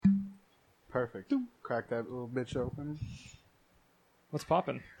Perfect. Crack that little bitch open. What's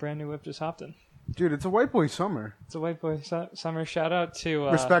poppin'? Brand new whip just hopped in. Dude, it's a white boy summer. It's a white boy summer. Shout out to...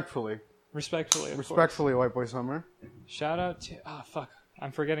 Respectfully, of white boy summer. Shout out to... Oh, fuck.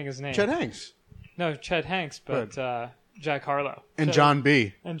 I'm forgetting his name. Chet Hanks. No, Chet Hanks, but Jack Harlow. And John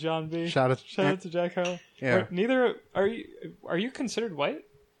B. Shout out to Jack Harlow. Yeah. Neither... Are you considered white?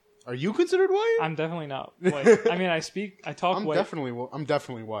 Are you considered white? I'm definitely not white. I mean, I talk white. I'm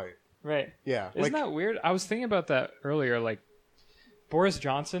definitely white. Right. Yeah. Isn't that weird? I was thinking about that earlier. Like, Boris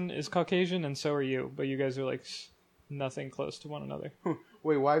Johnson is Caucasian, and so are you. But you guys are, like, nothing close to one another.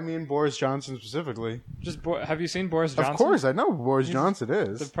 Wait, why me and Boris Johnson specifically? Have you seen Boris Johnson? Of course, I know who Boris Johnson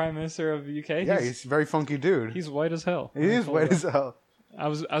is. The Prime Minister of the UK? Yeah, he's a very funky dude. He's white as hell. He is white as hell. I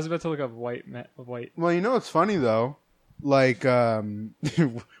was about to look up white. Well, you know what's funny, though? Like,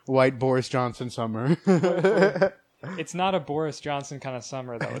 white Boris Johnson summer. It's not a Boris Johnson kind of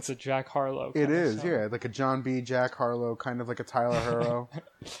summer, though. It's a Jack Harlow kind It is, of summer. yeah. Like a John B. Jack Harlow, kind of like a Tyler Herro.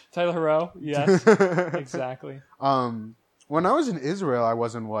 Tyler Herro, yes. Exactly. When I was in Israel, I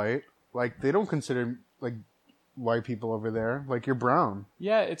wasn't white. Like, they don't consider, like, white people over there. Like, you're brown.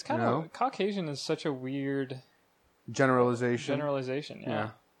 Yeah, it's kind of... Caucasian is such a weird... Generalization, yeah.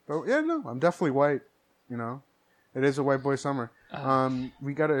 But, yeah, no, I'm definitely white, you know. It is a white boy summer.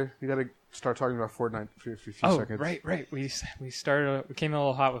 We gotta start talking about Fortnite for a few seconds. Right. We came in a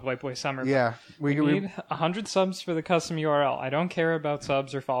little hot with white boy summer. Yeah, we need 100 subs for the custom URL. I don't care about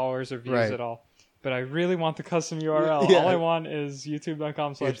subs or followers or views at all, but I really want the custom URL. Yeah. All I want is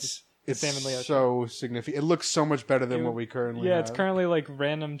youtube.com/. It's so significant. It looks so much better than what we currently have. Yeah, it's currently like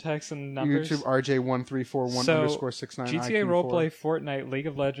random text and numbers. YouTube RJ1341 _69 GTA Roleplay, Fortnite, League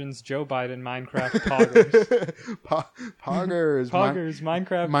of Legends, Joe Biden, Minecraft, Poggers. Poggers,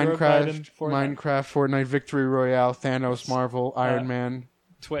 Minecraft, Biden, Fortnite. Fortnite, Victory Royale, Thanos, Marvel, Iron Man.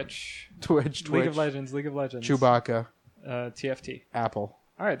 Twitch. League of Legends. Chewbacca. TFT. Apple.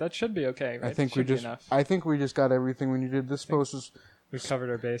 All right, that should be okay, right? I think we just got everything when you did this post. We covered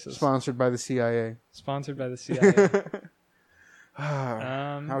our bases. Sponsored by the CIA.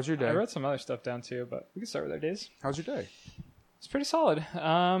 How's your day? I wrote some other stuff down too, but we can start with our days. How's your day? It's pretty solid.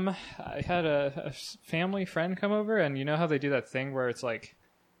 I had a family friend come over, and you know how they do that thing where it's like,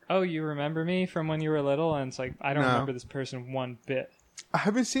 oh, you remember me from when you were little? And it's like, I don't remember this person one bit.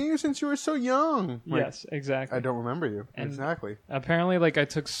 I've been seeing you since you were so young. Like, yes, exactly. I don't remember you. And exactly. Apparently, like, I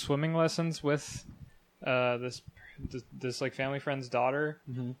took swimming lessons with this like family friend's daughter,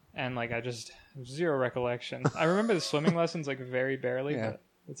 and like I just zero recollection. I remember the swimming lessons like very barely, but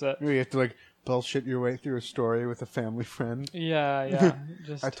that's it. You have to like bullshit your way through a story with a family friend. Yeah.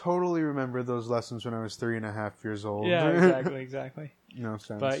 I totally remember those lessons when I was 3.5 years old. Yeah, exactly. No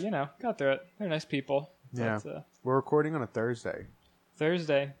sense. But got through it. They're nice people. Yeah. We're recording on a Thursday. It's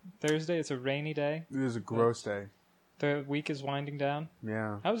a rainy day. It is a gross day. The week is winding down.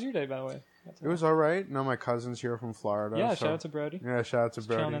 Yeah. How was your day, by the way? It was all right. No, my cousin's here from Florida. Yeah, shout out to Brody. Yeah, shout out to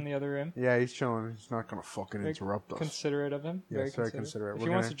Brody. Chilling in the other room. Yeah, he's chilling. He's not going to fucking interrupt us. Considerate of him. Yeah, very considerate. If he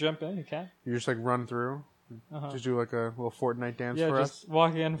wants to jump in, he can. You just like run through. Just do like a little Fortnite dance for us. Yeah, just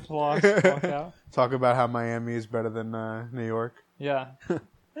walk in, floss, walk out. Talk about how Miami is better than New York. Yeah.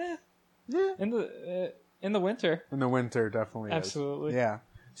 Yeah. In the winter. In the winter, definitely. Absolutely. Is. Yeah.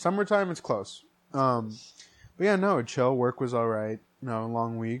 Summertime, it's close. But yeah, no, chill. Work was all right. No,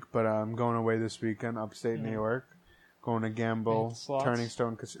 long week, but I'm going away this weekend, upstate New York. Going to Gamble, Turning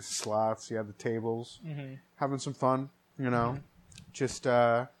Stone, slots. Yeah, the tables. Having some fun, Just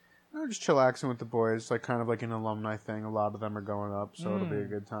just chillaxing with the boys, like kind of like an alumni thing. A lot of them are going up, so it'll be a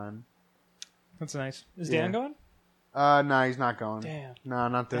good time. That's nice. Is Dan going? Nah, he's not going. Damn. Nah,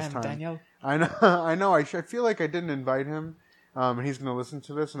 not this time. Daniel. I know. I feel like I didn't invite him. And he's going to listen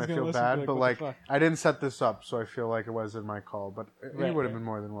to this, and I feel bad. But, like, I didn't set this up, so I feel like it wasn't my call. But he would have been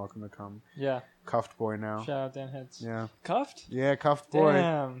more than welcome to come. Yeah. Cuffed boy now. Shout out Dan Hits. Yeah. Cuffed? Yeah, cuffed boy.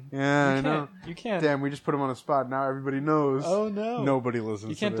 Damn. Yeah, I know. You can't. Damn, we just put him on the spot. Now everybody knows. Oh, no. Nobody listens to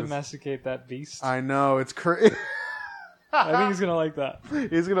this. You can't domesticate that beast. I know. It's crazy. I think he's going to like that.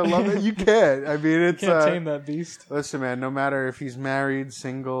 He's going to love it. You can't. I mean, it's... You can't tame that beast. Listen, man, no matter if he's married,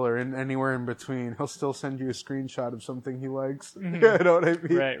 single, or anywhere in between, he'll still send you a screenshot of something he likes. You know what I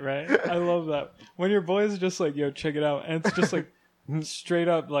mean? Right. I love that. When your boys are just like, yo, check it out. And it's just like straight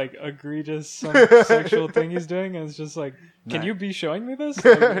up like egregious sexual thing he's doing. And it's just like, can you be showing me this?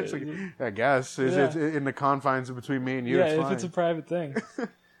 Like, I guess. It's in the confines of between me and you. Yeah, it's fine. It's a private thing.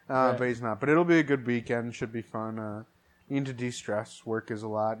 But he's not. But it'll be a good weekend. Should be fun. Need to de-stress. Work is a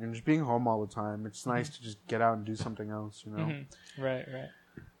lot. And just being home all the time. It's nice to just get out and do something else, Right.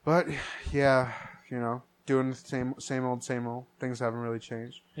 But, yeah, doing the same old. Things haven't really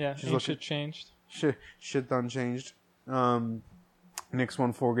changed. Yeah, shit changed. Shit done changed. Knicks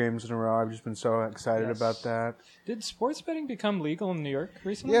won 4 games in a row. I've just been so excited about that. Did sports betting become legal in New York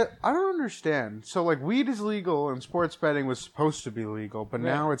recently? Yeah, I don't understand. So, like, weed is legal and sports betting was supposed to be legal, but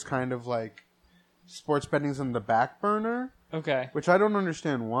now it's kind of like sports betting's on the back burner. Okay. Which I don't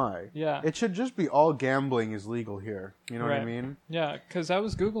understand why. Yeah. It should just be all gambling is legal here. You know what I mean? Yeah, because I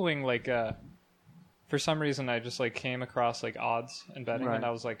was Googling, like, for some reason I just, like, came across, like, odds and betting, and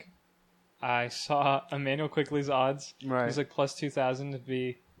I was like, I saw Emmanuel Quickley's odds. Right. It was like plus 2,000 to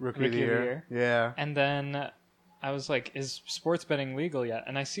be Rookie of the Year. Yeah. And then I was like, is sports betting legal yet?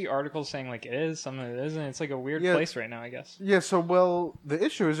 And I see articles saying like it is, some of it isn't. It's like a weird place right now, I guess. Yeah, so, well, the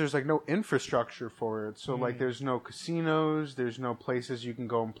issue is there's like no infrastructure for it. So, like, there's no casinos, there's no places you can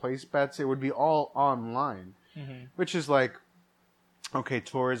go and place bets. It would be all online, which is like, okay,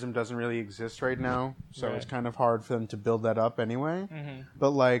 tourism doesn't really exist right now. So it's kind of hard for them to build that up anyway. But,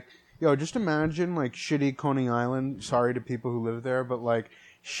 like, yo, just imagine, like, shitty Coney Island. Sorry to people who live there, but, like,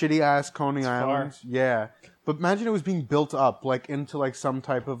 shitty-ass Coney Island. Yeah. But imagine it was being built up, like, into, like, some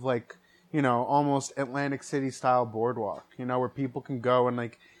type of, like, you know, almost Atlantic City-style boardwalk, you know, where people can go and,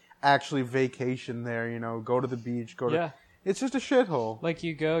 like, actually vacation there, you know, go to the beach, It's just a shithole. Like,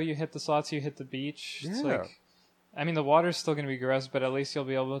 you go, you hit the slots, you hit the beach. It's like, I mean, the water's still going to be gross, but at least you'll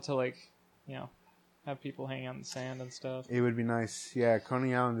be able to, like, you know, have people hang out in the sand and stuff. It would be nice. Yeah,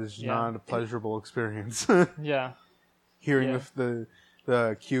 Coney Island is not a pleasurable experience. Hearing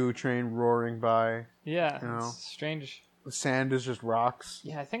the Q train roaring by. Yeah, you know? It's strange. The sand is just rocks.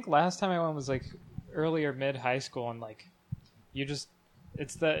 Yeah, I think last time I went was like early or mid high school, and like you just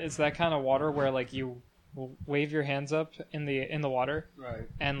it's that kind of water where like you wave your hands up in the water, right?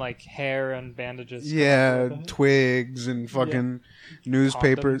 And like hair and bandages. Yeah, twigs and fucking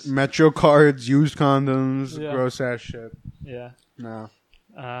newspapers, condoms. Metro cards, used condoms, gross ass shit. Yeah. No.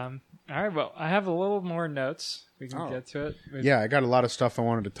 All right, well, I have a little more notes. We can get to it. Yeah, I got a lot of stuff I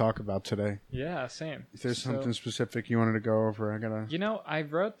wanted to talk about today. Yeah, same. If there's something specific you wanted to go over, I gotta. You know, I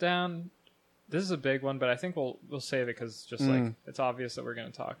wrote down. This is a big one, but I think we'll save it because just like it's obvious that we're going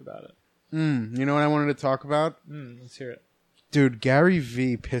to talk about it. You know what I wanted to talk about? Let's hear it. Dude, Gary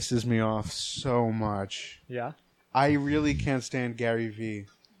V pisses me off so much. Yeah? I really can't stand Gary V.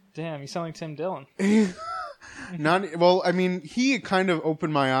 Damn, you sound like Tim Dillon. Well, I mean, he kind of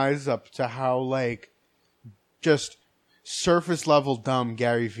opened my eyes up to how, like, just surface level dumb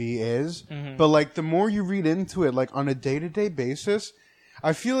Gary V is. But, like, the more you read into it, like, on a day-to-day basis,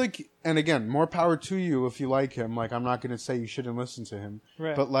 I feel like, and again, more power to you if you like him. Like, I'm not going to say you shouldn't listen to him.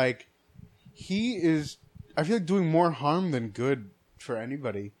 Right. But, like, he is, I feel like, doing more harm than good for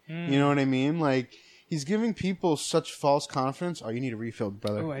anybody. You know what I mean? Like, he's giving people such false confidence. Oh, you need a refill,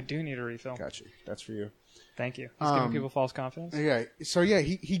 brother. Oh, I do need a refill. Gotcha. That's for you. Thank you. He's giving people false confidence? Yeah. So, yeah,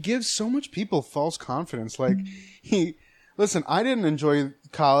 he gives so much people false confidence. Like, listen, I didn't enjoy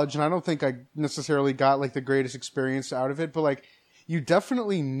college, and I don't think I necessarily got, like, the greatest experience out of it, but, like, you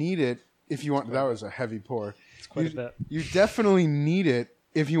definitely need it if you want. That was a heavy pour. It's quite a bit. You definitely need it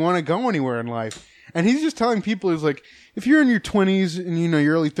if you want to go anywhere in life. And he's just telling people, is like, if you're in your 20s and, you know,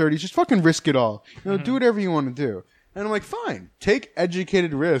 your early 30s, just fucking risk it all. You know, do whatever you want to do. And I'm like, fine, take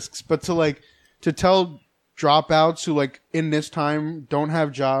educated risks. But to tell dropouts who, like, in this time don't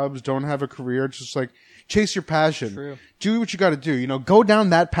have jobs, don't have a career, it's just like, chase your passion. True. Do what you got to do. You know, go down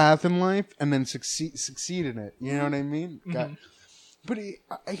that path in life and then succeed in it. You know what I mean? But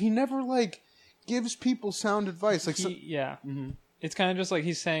he never, like, gives people sound advice. Like, It's kind of just like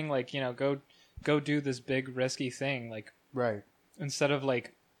he's saying, like, you know, go do this big risky thing, like, right, instead of,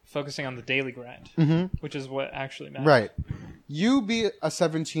 like, focusing on the daily grind, which is what actually matters. Right. You be a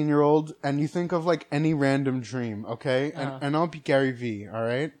 17-year-old and you think of, like, any random dream, okay? And I'll be Gary V, all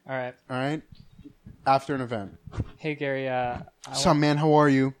right? All right. After an event. Hey, Gary. What's up, man? How are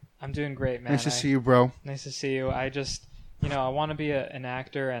you? I'm doing great, man. Nice to see you, bro. Nice to see you. I just, you know, I want to be an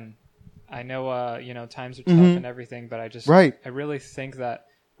actor, and I know, you know, times are tough and everything, but I just, I really think that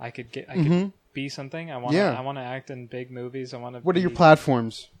I could be something. I want to act in big movies. What are your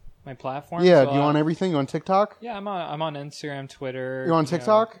platforms? My platforms? Yeah, do you on everything? You on TikTok? Yeah, I'm on Instagram, Twitter. You're on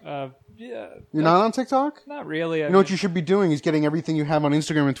TikTok? Yeah. You're not on TikTok? Not really. You know what you should be doing is getting everything you have on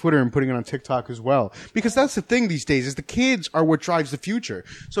Instagram and Twitter and putting it on TikTok as well. Because that's the thing these days, is the kids are what drives the future.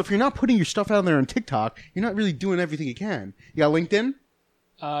 So if you're not putting your stuff out there on TikTok, you're not really doing everything you can. You got LinkedIn?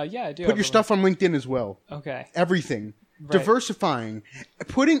 Yeah, I do. Put your stuff on LinkedIn as well. Okay. Everything. Right. Diversifying.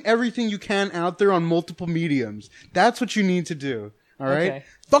 Putting everything you can out there on multiple mediums. That's what you need to do. All right? Okay.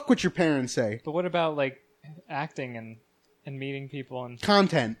 Fuck what your parents say. But what about, like, acting and meeting people and...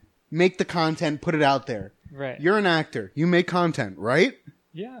 Content. make the content, put it out there. Right. You're an actor. You make content, right?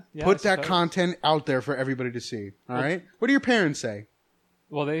 Yeah. Put that content out there for everybody to see. All right? What do your parents say?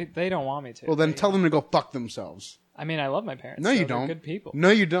 Well, they don't want me to. Well, then tell them to go fuck themselves. I mean, I love my parents. No, you don't. They're good people. No,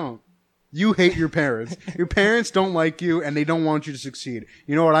 you don't. You hate your parents. Your parents don't like you, and they don't want you to succeed.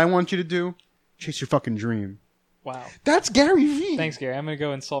 You know what I want you to do? Chase your fucking dream. Wow. That's Gary Vee. Thanks, Gary. I'm going to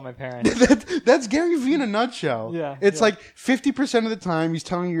go insult my parents. That's Gary Vee in a nutshell. Yeah. It's like 50% of the time he's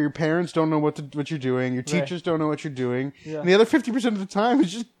telling you your parents don't know what you're doing, your teachers don't know what you're doing, and the other 50% of the time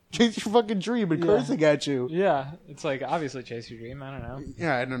is just chase your fucking dream and cursing at you. Yeah. It's like, obviously chase your dream. I don't know.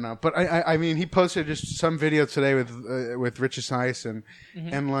 Yeah, I don't know. But I mean, he posted just some video today with Rich Eisen,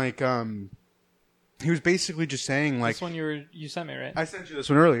 and like, he was basically just saying like... This one you sent me, right? I sent you this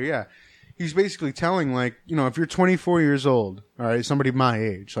one earlier, yeah. He's basically telling, like, you know, if you're 24 years old, all right, somebody my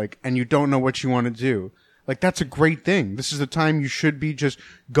age, like, and you don't know what you want to do, like, that's a great thing. This is the time you should be just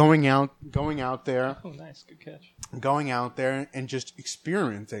going out there. Oh, nice. Good catch. Going out there and just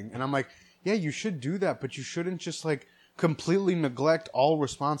experimenting. And I'm like, yeah, you should do that, but you shouldn't just, like, completely neglect all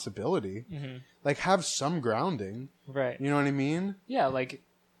responsibility. Mm-hmm. Like, have some grounding. Right. You know what I mean? Yeah, like,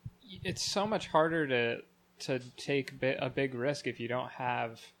 it's so much harder to take a big risk if you don't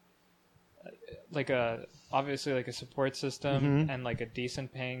have... like obviously a support system and like a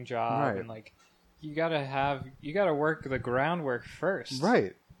decent paying job, and like you gotta work the groundwork first.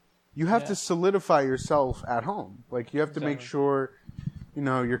 Right. You have to solidify yourself at home. Like you have to make sure, you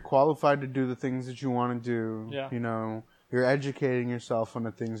know, you're qualified to do the things that you want to do. Yeah. You know, you're educating yourself on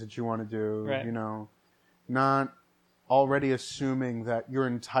the things that you want to do. Right. You know, not already assuming that you're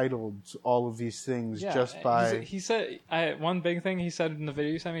entitled to all of these things just by... He said, one big thing he said in the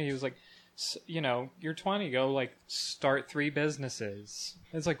video you sent me, he was like, you know, you're 20, go like start 3 businesses.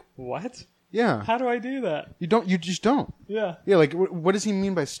 It's like, what? Yeah. How do I do that? You just don't. Yeah. Yeah, like what does he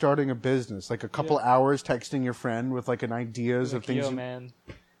mean by starting a business? Like a couple hours texting your friend with like an ideas of things. Yo, man.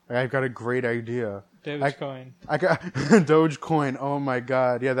 I've got a great idea. Dogecoin. I got Dogecoin. Oh my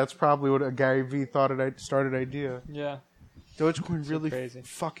god. Yeah, that's probably what a Gary Vee thought started idea. Yeah. Dogecoin really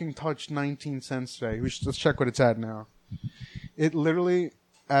fucking touched 19 cents today. Let's check what it's at now. It literally,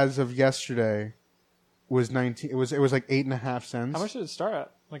 as of yesterday, was 19. It was like 8.5 cents. How much did it start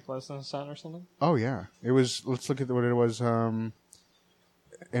at? Like less than a cent or something? Oh yeah, it was. Let's look at what it was.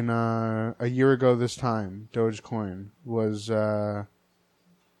 In a year ago this time, Dogecoin was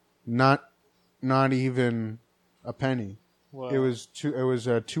not even a penny. Whoa. It was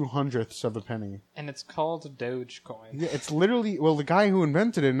 2/200ths of a penny. And it's called Dogecoin. Yeah, it's literally, well, the guy who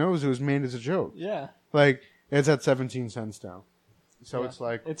invented it knows it was made as a joke. Yeah. Like, it's at 17 cents now. So it's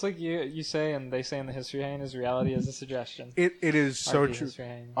like you say, and they say in the History Hanging is reality as a suggestion. It is so true.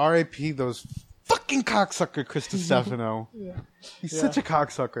 R.I.P. those fucking cocksucker Chris Stefano. Yeah. He's such a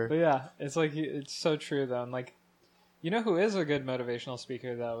cocksucker. But yeah, it's like, it's so true though. And like, you know who is a good motivational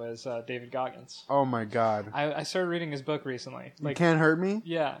speaker, though, is David Goggins. Oh, my God. I started reading his book recently. Like, You Can't Hurt Me?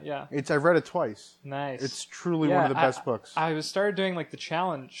 Yeah, yeah. I've read it twice. Nice. It's truly one of the best books. I started doing, like, the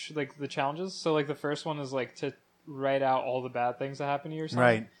challenges. So, like, the first one is, like, to write out all the bad things that happen to you or something.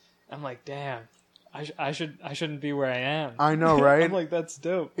 Right. I'm like, damn, I shouldn't be where I am. I know, right? I'm like, that's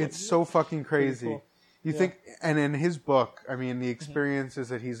dope. It's so fucking crazy. Cool. You think, and in his book, I mean, the experiences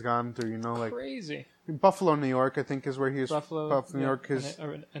that he's gone through, you know, like... Crazy. Buffalo, New York, I think, is where he is. Buffalo, New York,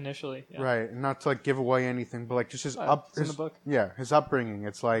 initially, yeah. Right, and not to like give away anything, but like just his in the book. Yeah, his upbringing.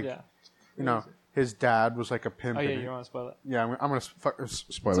 It's like, you know, his dad was like a pimp. Oh yeah, you don't want to spoil it. Yeah, I'm gonna spoilers.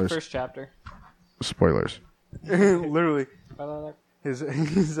 It's the first chapter. Spoilers. Literally, his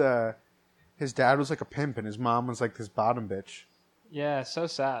dad was like a pimp, and his mom was like this bottom bitch. Yeah, so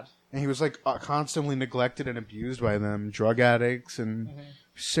sad. And he was like constantly neglected and abused by them, drug addicts and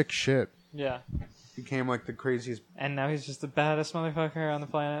sick shit. Yeah. Became like the craziest, and now he's just the baddest motherfucker on the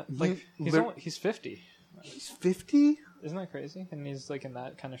planet. Like he's 50. He's 50? Isn't that crazy? And he's like in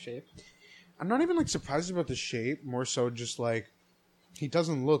that kind of shape. I'm not even like surprised about the shape. More so, just like he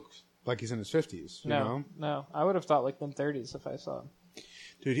doesn't look like he's in his 50s. You know? No. I would have thought like mid-30s if I saw him.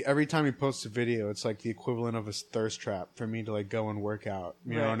 Dude, every time he posts a video, it's like the equivalent of a thirst trap for me to like go and work out.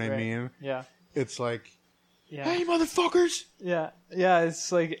 You know what I mean? Yeah. It's like, hey, motherfuckers! Yeah.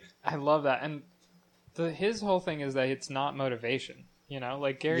 It's like I love that, and his whole thing is that it's not motivation. You know,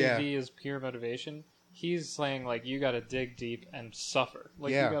 like Gary Vee is pure motivation. He's saying like you got to dig deep and suffer.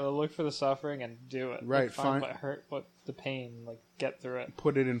 Like you got to look for the suffering and do it. Right. Like, find what hurt, what the pain, like get through it.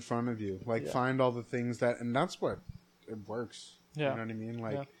 Put it in front of you. Like find all the things and that's what it works. Yeah. You know what I mean?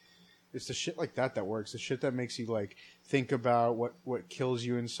 Like it's the shit like that works. The shit that makes you like think about what kills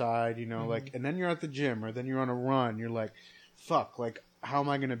you inside. You know, like and then you're at the gym or then you're on a run. You're like, fuck, like how am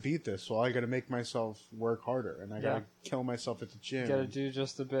I going to beat this? Well, I got to make myself work harder, and I got to kill myself at the gym. Got to do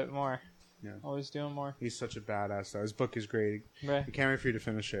just a bit more. Yeah. Always doing more. He's such a badass, though. His book is great. Right. I can't wait for you to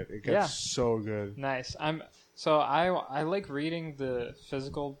finish it. It gets so good. Nice. I like reading the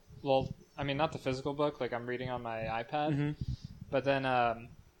physical. Well, I mean, not the physical book. Like I'm reading on my iPad. Mm-hmm. But then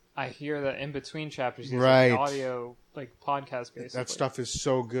I hear that in between chapters, there's like audio, like podcast basically. That stuff is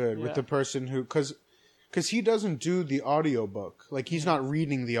so good with the person who, because he doesn't do the audiobook. Like he's not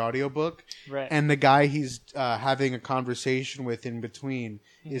reading the audiobook. Right. And the guy he's having a conversation with in between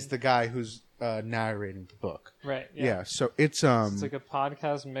is the guy who's narrating the book. Right. Yeah. So it's like a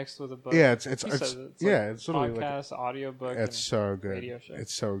podcast mixed with a book. Yeah. It's it's literally podcast, audiobook. It's so good. Radio show.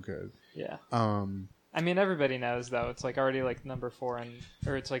 It's so good. Yeah. I mean, everybody knows though. It's like already like number 4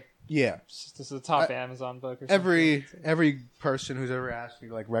 or it's like this is the top Amazon book. Or something. Every person who's ever asked me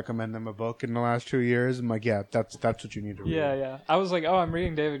to like recommend them a book in the last 2 years, I'm like, that's what you need to read. Yeah. I was like, I'm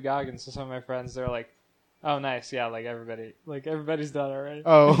reading David Goggins. So some of my friends, they're like, oh, nice. Yeah, everybody's done already.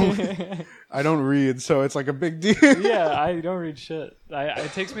 Oh, I don't read, so it's like a big deal. Yeah, I don't read shit.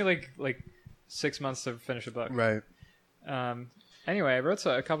 It takes me like 6 months to finish a book. Right. Anyway, I wrote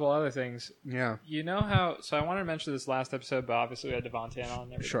a couple other things. Yeah. You know how... So I wanted to mention this last episode, but obviously we had Devontae on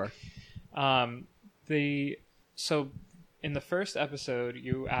and everything. Sure. So in the first episode,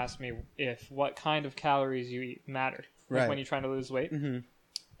 you asked me if what kind of calories you eat mattered. Like when you're trying to lose weight. Mm-hmm.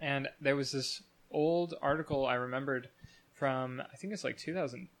 And there was this old article I remembered from, I think it's like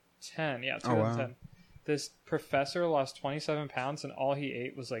 2010. Yeah, 2010. Oh, wow. This professor lost 27 pounds and all he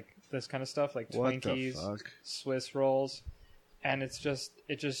ate was like this kind of stuff, like Twinkies, Swiss rolls. And it just.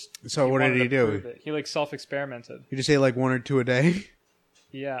 So what did he do? He like self-experimented. You just ate like 1 or 2 a day?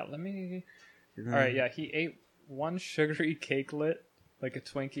 Yeah, let me. All right, yeah, he ate one sugary cakelet, like a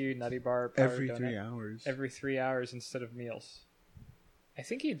Twinkie, Nutty Bar, every donut, 3 hours. Every 3 hours instead of meals. I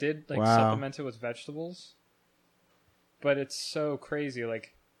think he did like supplement it with vegetables, but it's so crazy.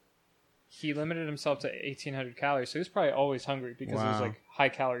 Like he limited himself to 1,800 calories, so he was probably always hungry because it was like high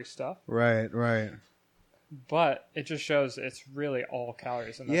calorie stuff. Right. But it just shows it's really all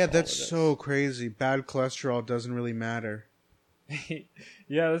calories. And that's so crazy. Bad cholesterol doesn't really matter.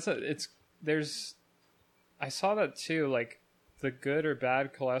 Yeah, I saw that too. Like the good or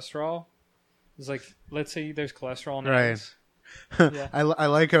bad cholesterol is like, let's say there's cholesterol in eggs. Yeah. I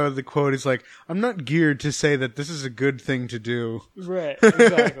like how the quote is like, I'm not geared to say that this is a good thing to do. Right,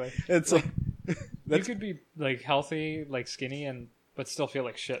 exactly. It's like you could be like healthy, like skinny, but still feel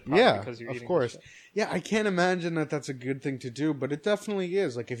like shit. Because you're eating. Of course. Shit. Yeah, I can't imagine that that's a good thing to do, but it definitely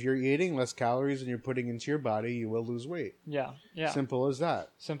is. Like if you're eating less calories than you're putting into your body, you will lose weight. Yeah. Simple as that.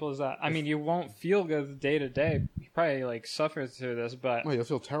 I mean, you won't feel good day to day. You probably like suffer through this, but you'll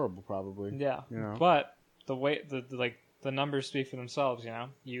feel terrible probably. Yeah. But the weight, the numbers speak for themselves.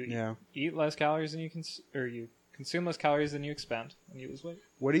 You eat less calories than you consume less calories than you expend, and you lose weight.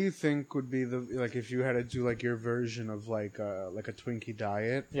 What do you think would be if you had to do like your version of like a Twinkie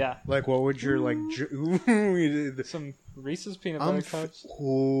diet? Yeah. Like what would your some Reese's peanut butter cups?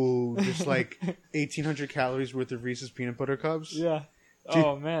 Oh, just like 1,800 calories worth of Reese's peanut butter cups? Yeah.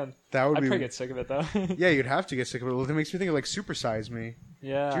 Dude, man, I'd probably get sick of it though. Yeah, you'd have to get sick of it. Well, it makes me think of like Super Size Me.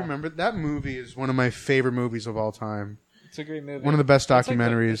 Yeah. Do you remember that movie? Is one of my favorite movies of all time. It's a great movie. One of the best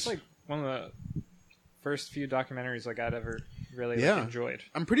documentaries. It's like one of the first few documentaries like I'd ever really enjoyed.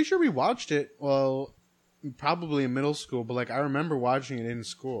 I'm pretty sure we watched it. Well, probably in middle school, but like I remember watching it in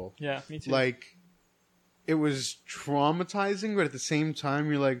school. Yeah, me too. Like it was traumatizing, but at the same time,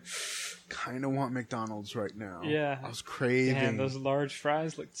 you're like, kind of want McDonald's right now. Yeah, I was craving. Damn, those large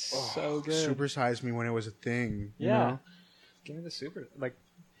fries looked so good. Super Size Me when it was a thing. Yeah, you know? Give me the super. Like,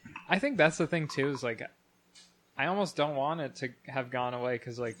 I think that's the thing too. Is like, I almost don't want it to have gone away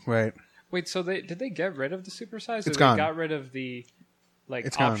because like, right. Wait, so did they get rid of the supersize? It's gone. They got rid of the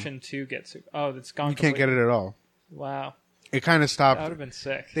it's option gone. To get super. Oh, it's gone. You can't get it at all. Wow. It kind of stopped. That would have been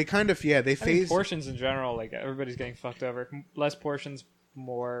sick. They kind of they phased portions in general. Like everybody's getting fucked over. Less portions,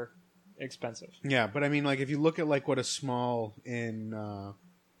 more expensive. Yeah, but I mean, like if you look at like what a small in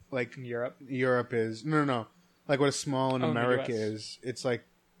like in Europe is no, like what a small in America is. It's like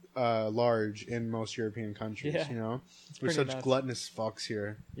large in most European countries. Yeah. You know, we're such gluttonous fucks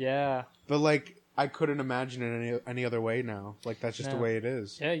here. Yeah, but like I couldn't imagine it any other way now. Like that's just the way it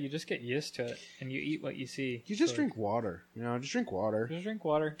is. Yeah, you just get used to it, and you eat what you see. You just drink water. You know, just drink water. Just drink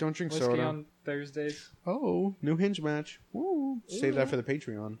water. Don't drink Whiskey soda. on Thursdays. Oh, new Hinge match. Woo. Save that for the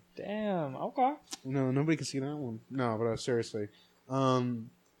Patreon. Damn. Okay. No, nobody can see that one. No, but seriously.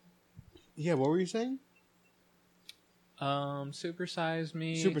 Yeah, what were you saying? Supersize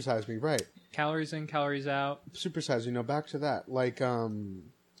Me. Supersize Me, right. Calories in, calories out. Supersize Me, back to that. Like, fuck,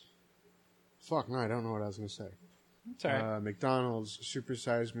 no, I don't know what I was going to say. It's all right. McDonald's,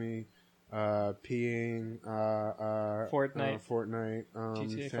 Supersize Me, peeing, Fortnite,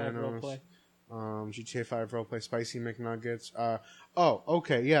 GTA 5 roleplay. GTA 5 roleplay, spicy McNuggets.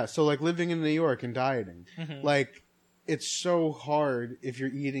 Okay, yeah. So like living in New York and dieting, like it's so hard if you're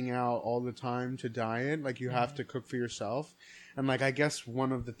eating out all the time to diet. Like you have to cook for yourself, and like I guess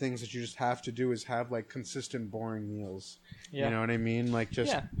one of the things that you just have to do is have like consistent, boring meals. Yeah. You know what I mean? Like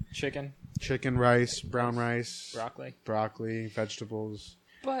just chicken, rice, brown rice, broccoli, vegetables.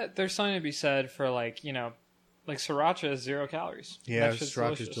 But there's something to be said for like, you know, like sriracha is 0 calories. Yeah,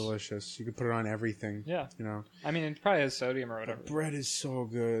 sriracha is delicious. You can put it on everything. Yeah. You know. I mean, it probably has sodium or whatever. But bread is so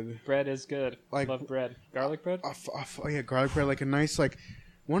good. Bread is good. Like, I love bread. Garlic bread? Yeah, garlic bread. Like a nice, like,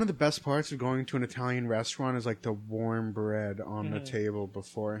 one of the best parts of going to an Italian restaurant is like the warm bread on the table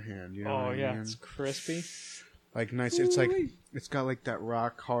beforehand. You know what I mean? It's crispy. Like nice. It's like it's got like that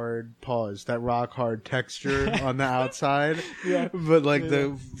rock hard texture on the outside. Yeah. But like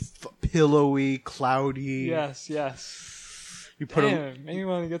the pillowy, cloudy. Yes. You put made me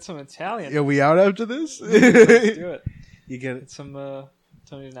want to get some Italian. Yeah, we out after this? Let's do it. You get some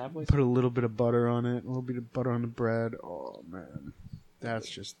Tony DiNapoli. Put a little bit of butter on it. A little bit of butter on the bread. Oh man, that's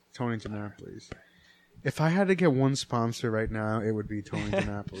just Tony DiNapoli's. If I had to get one sponsor right now, it would be Tony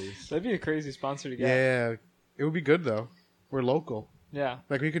DiNapoli's. That'd be a crazy sponsor to get. Yeah. It would be good, though. We're local. Yeah.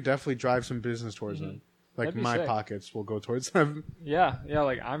 Like, we could definitely drive some business towards them. Like, my pockets will go towards them. Yeah.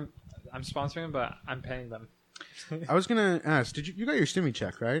 Like, I'm sponsoring them, but I'm paying them. I was going to ask, you got your stimmy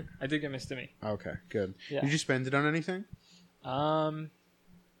check, right? I did get my stimmy. Okay, good. Yeah. Did you spend it on anything?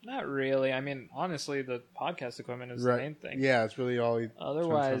 Not really. I mean, honestly, the podcast equipment is the main thing. Yeah, it's really all...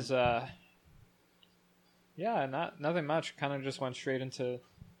 Otherwise, nothing much. Kind of just went straight into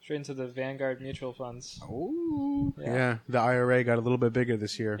the Vanguard mutual funds. Oh, yeah. The IRA got a little bit bigger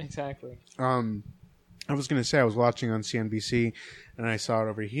this year. Exactly. I was going to say, I was watching on CNBC, and I saw it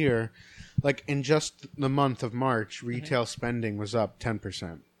over here. Like, in just the month of March, retail spending was up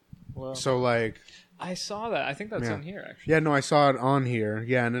 10%. Well, so, like... I saw that. I think that's on here, actually. Yeah, no, I saw it on here.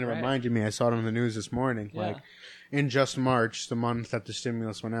 Yeah, and then it reminded me. I saw it on the news this morning. Yeah. Like, in just March, the month that the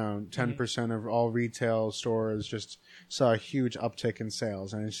stimulus went out, 10% of all retail stores just saw a huge uptick in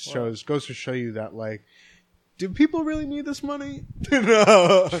sales. And it goes to show you that, like, do people really need this money?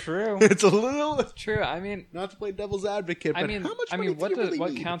 No. True. It's a little... True. I mean... Not to play devil's advocate, but how much money do you really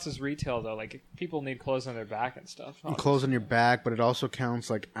what need? counts as retail, though? Like, people need clothes on their back and stuff. Clothes on your back, but it also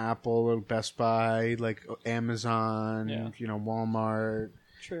counts, like, Apple or Best Buy, like, Amazon, Walmart.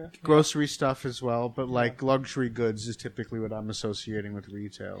 True. Grocery stuff as well, but, like, luxury goods is typically what I'm associating with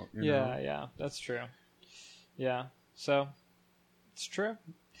retail. You know? Yeah, that's true. Yeah, so, it's true.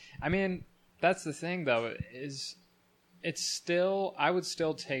 I mean... That's the thing, though, is it's still... I would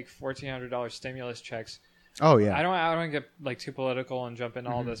still take $1,400 stimulus checks. Oh, yeah. I don't get, like, too political and jump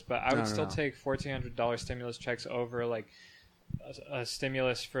into all this, but I would still take $1,400 stimulus checks over, like, a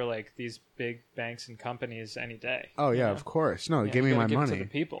stimulus for, like, these big banks and companies any day. Oh, yeah, of course. No, give me my money. It to the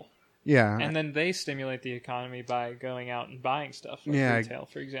people. Yeah. And then they stimulate the economy by going out and buying stuff, like retail,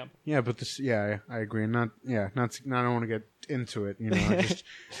 for example. Yeah, but I agree. I don't want to get into it. You know,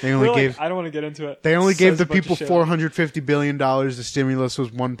 they only gave. I don't want to get into it. They only gave the people $450 billion. The stimulus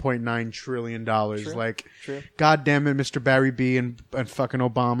was $1.9 trillion. True. Like, True. God damn it, Mr. Barry B. and fucking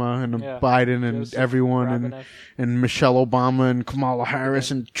Obama and Biden and everyone and Michelle Obama and Kamala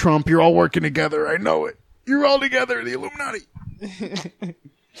Harris and Trump. You're all working together. I know it. You're all together. The Illuminati.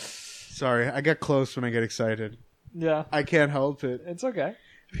 Sorry, I get close when I get excited. Yeah. I can't help it. It's okay.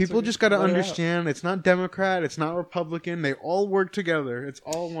 People just got to understand it's not Democrat, it's not Republican. They all work together. It's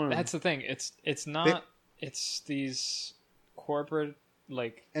all one. That's the thing. It's not it's these corporate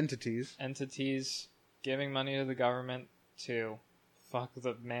like entities giving money to the government to fuck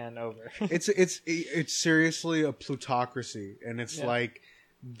the man over. It's seriously a plutocracy, and it's like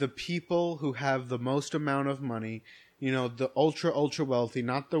the people who have the most amount of money, you know, the ultra wealthy,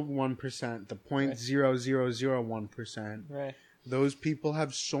 not the 1%, the 0.0001%. Right. Those people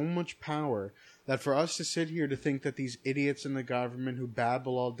have so much power that for us to sit here to think that these idiots in the government who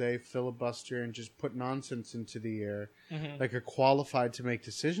babble all day, filibuster, and just put nonsense into the air, like, are qualified to make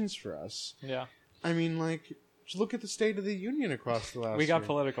decisions for us. Yeah. I mean, like, just look at the State of the Union across the last We got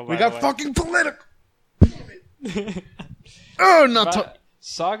political, We got fucking political! Oh,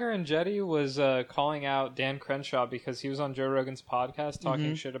 Sagar and Jetty was calling out Dan Crenshaw because he was on Joe Rogan's podcast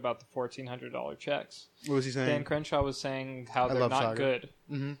talking shit about the $1,400 checks. What was he saying? Dan Crenshaw was saying how they're not good.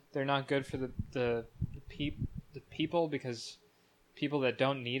 They're not good for the people because people that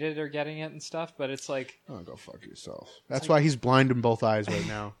don't need it are getting it and stuff. But it's like, oh, go fuck yourself. That's why he's blind in both eyes right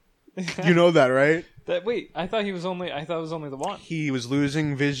now. You know that, right? I thought it was only the one. He was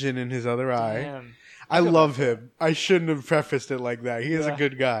losing vision in his other eye. Damn. I love him. I shouldn't have prefaced it like that. He is a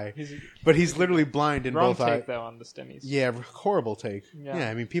good guy. But he's literally blind in both eyes. Wrong take, though, on the stimmies. Yeah, horrible take. Yeah,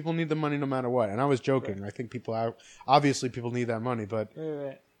 I mean, people need the money no matter what. And I was joking. Right. I think obviously people need that money, but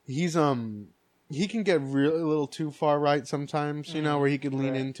he's he can get really a little too far right sometimes, you know, where he could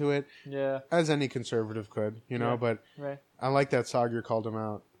lean into it. Yeah. As any conservative could, you know, but I like that Sagar called him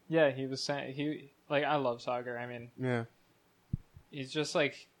out. Yeah, he was saying I love Sagar. I mean, yeah. He's just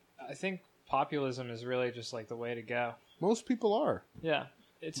like, I think populism is really just like the way to go. Most people are. Yeah.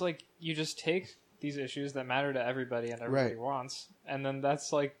 It's like you just take these issues that matter to everybody and everybody wants, and then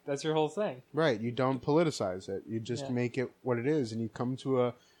that's your whole thing. Right. You don't politicize it. You just make it what it is, and you come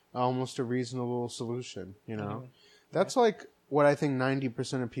to almost a reasonable solution, you know? Mm-hmm. That's like what I think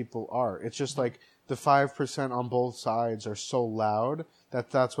 90% of people are. It's just like the 5% on both sides are so loud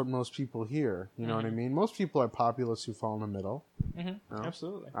that's what most people hear. You know what I mean? Most people are populists who fall in the middle. Mm-hmm. You know?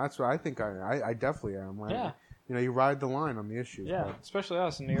 Absolutely. That's what I think I definitely am. Like, you know, you ride the line on the issues. Yeah, but especially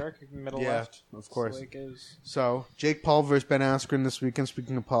us in New York, middle left. Of course. So, Jake Paul versus Ben Askren this weekend,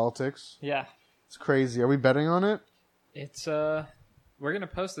 speaking of politics. Yeah. It's crazy. Are we betting on it? It's, we're going to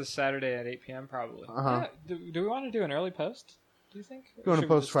post this Saturday at 8 p.m. probably. Uh-huh. Yeah, do we want to do an early post, do you think? You want to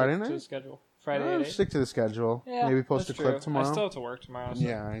post Friday night? To the schedule? Friday at 8? Stick to the schedule. Yeah, maybe post a clip tomorrow. I still have to work tomorrow. So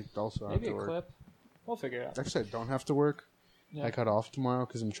yeah, I also have to work. Maybe a clip. We'll figure it out. Actually, I don't have to work. Yeah. I cut off tomorrow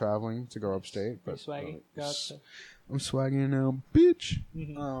because I'm traveling to go upstate. But swaggy. Gotcha. I'm swagging now, bitch.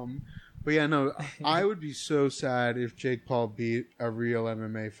 Mm-hmm. But yeah, no, I would be so sad if Jake Paul beat a real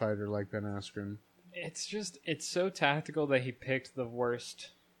MMA fighter like Ben Askren. It's so tactical that he picked the worst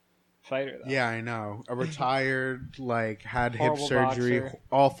fighter, though. Yeah, I know. A retired, had hip surgery. Boxer.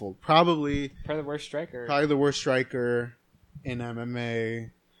 Awful. Probably the worst striker. Probably the worst striker in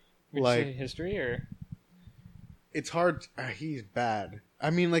MMA. Would you say history, or? It's hard. He's bad. I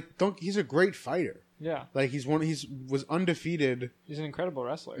mean, he's a great fighter. Yeah. He was undefeated. He's an incredible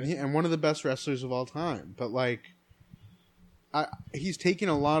wrestler. And one of the best wrestlers of all time. But, he's taken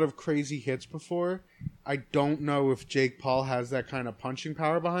a lot of crazy hits before. I don't know if Jake Paul has that kind of punching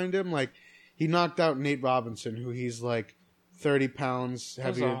power behind him. He knocked out Nate Robinson, who he's 30 pounds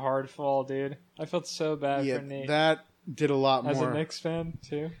heavier. That was a hard fall, dude. I felt so bad for Nate. That did a lot more. As a Knicks fan,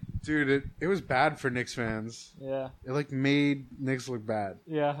 too. Dude, it was bad for Knicks fans. Yeah. It, made Knicks look bad.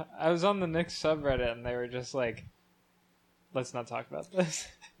 Yeah. I was on the Knicks subreddit, and they were just let's not talk about this.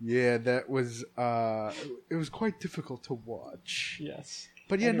 Yeah, that was, it was quite difficult to watch. Yes.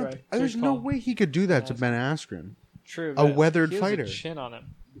 But yeah, anyway, there's no way he could do that to Ben Askren. True. A weathered fighter. A chin on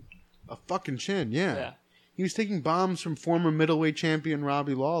him. A fucking chin, yeah. He was taking bombs from former middleweight champion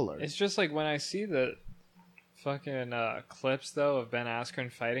Robbie Lawler. It's just when I see the fucking clips, though, of Ben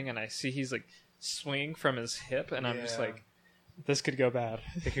Askren fighting, and I see he's, swinging from his hip, and I'm just this could go bad.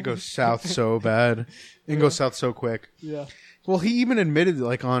 It could go south so bad. It can go south so quick. Yeah. Well, he even admitted,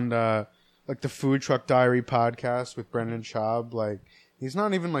 on the Food Truck Diary podcast with Brendan Schaub, he's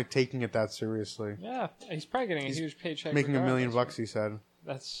not even, taking it that seriously. Yeah. He's probably getting a huge paycheck. Making $1 million, he said.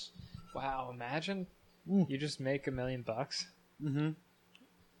 That's, wow, imagine you just make $1 million. Mm-hmm.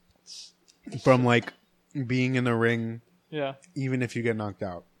 From, being in the ring. Yeah. Even if you get knocked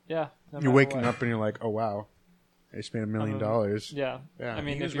out. Yeah. You're waking up and you're like, oh, wow. I just made $1 million. Yeah. I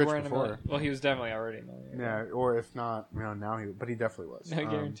mean, if you weren't before. Well, he was definitely already a millionaire. Yeah, or if not, now but he definitely was.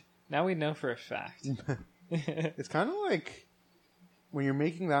 Now we know for a fact. It's kind of when you're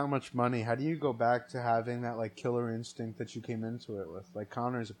making that much money, how do you go back to having that killer instinct that you came into it with?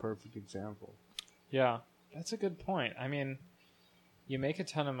 Conor's a perfect example. Yeah, that's a good point. I mean, you make a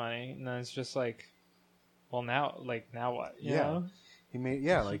ton of money, and then it's just well, now what? You know? He made,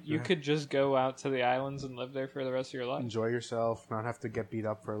 you could just go out to the islands and live there for the rest of your life. Enjoy yourself, not have to get beat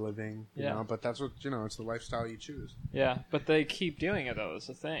up for a living. You know, but that's what it's the lifestyle you choose. Yeah, but they keep doing it though. It's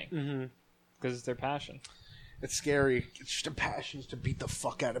a thing because it's their passion. It's scary. It's just a passion to beat the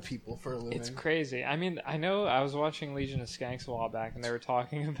fuck out of people for a living. It's crazy. I mean, I know I was watching Legion of Skanks a while back, and they were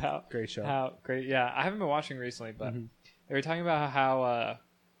talking about great show. How great? Yeah, I haven't been watching recently, but they were talking about how.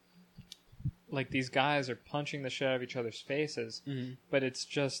 These guys are punching the shit out of each other's faces, but it's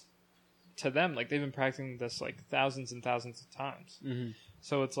just to them they've been practicing this thousands and thousands of times.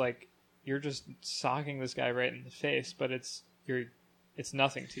 So it's you're just socking this guy right in the face, but it's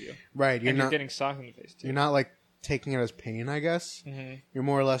nothing to you, right? You're getting socked in the face too. You're not taking it as pain, I guess. You're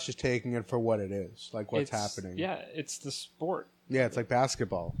more or less just taking it for what it is, what's happening. Yeah, it's the sport. Yeah, it's like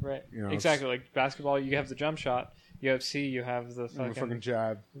basketball. Right. You know, exactly. Like basketball, you have the jump shot. UFC, you have the fucking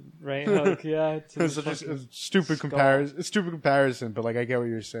jab. Right? Like, yeah. It's such a stupid comparison. It's stupid comparison, but like I get what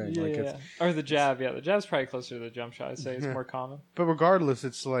you're saying. Yeah, like yeah. Or the jab. Yeah, the jab's probably closer to the jump shot. I'd say it's more common. But regardless,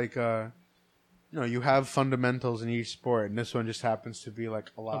 it's like you have fundamentals in each sport, and this one just happens to be like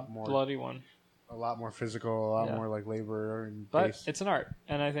a lot more bloody one, a lot more physical, a lot more like labor and. But base. it's an art,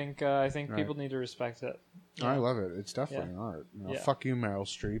 and I think people need to respect it. I love it. It's definitely an art. Fuck you, Meryl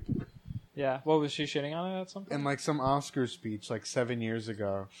Streep. Yeah. What was she shitting on it at some point? In like some Oscar speech like 7 years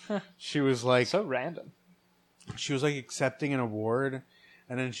ago, she was like so random. She was like accepting an award,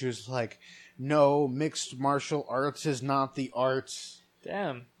 and then she was like, "No, mixed martial arts is not the arts."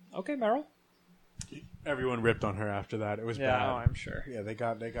 Damn. Okay, Meryl. Everyone ripped on her after that. It was bad. Yeah, I'm sure. Yeah, they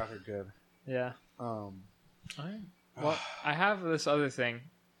got her good. Yeah. All right. Well, I have this other thing.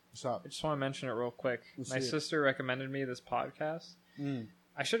 What's up? I just want to mention it real quick. My sister recommended me this podcast. Mm.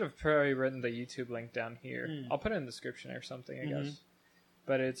 I should have probably written the YouTube link down here. I'll put it in the description or something, I guess.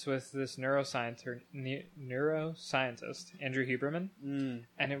 But it's with this neuroscientist, Andrew Huberman,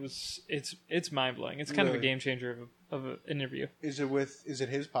 and it's mind blowing. It's kind of a game changer of an interview. Is it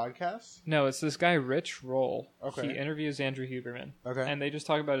his podcast? No, it's this guy Rich Roll. Okay. He interviews Andrew Huberman. Okay. And they just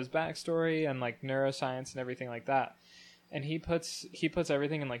talk about his backstory and like neuroscience and everything like that. And he puts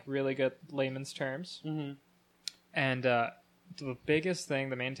everything in like really good layman's terms. Mm-hmm. And the biggest thing,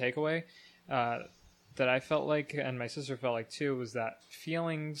 the main takeaway, that I felt like, and my sister felt like too, was that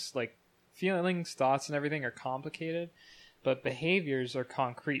feelings, thoughts, and everything are complicated, but behaviors are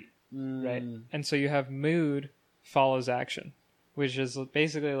concrete, right? And so you have mood follows action, which is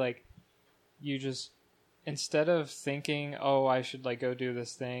basically like you just, instead of thinking, oh, I should like go do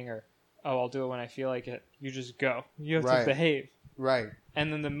this thing, or oh, I'll do it when I feel like it, you just go. You have to behave. Right.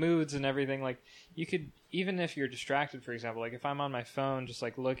 And then the moods and everything, like you could, even if you're distracted, for example, like if I'm on my phone just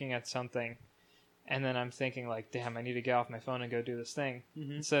like looking at something, and then I'm thinking like, damn, I need to get off my phone and go do this thing.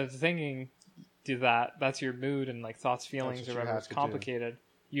 Mm-hmm. Instead of thinking, do that. That's your mood and like thoughts, feelings, or whatever. It's complicated.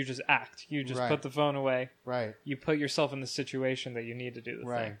 You just act. You just put the phone away. Right. You put yourself in the situation that you need to do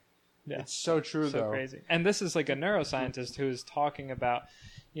the thing. Yeah. It's so true, though. So crazy. And this is like a neuroscientist who is talking about,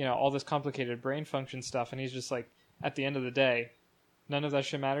 all this complicated brain function stuff. And he's just like, at the end of the day, none of that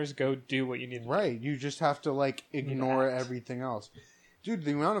shit matters. Go do what you need to do. Right. You just have to like ignore everything else. Dude,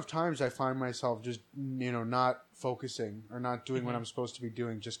 the amount of times I find myself just, not focusing or not doing what I'm supposed to be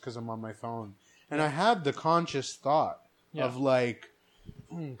doing just because I'm on my phone. And I had the conscious thought of like,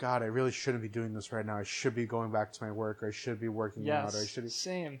 oh, God, I really shouldn't be doing this right now. I should be going back to my work, or I should be working out, or I should be...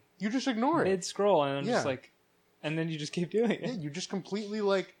 Same. You just ignore it. Mid-scroll, and I'm just like... And then you just keep doing it. Yeah, you just completely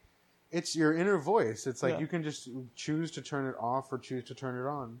like... It's your inner voice. It's like you can just choose to turn it off or choose to turn it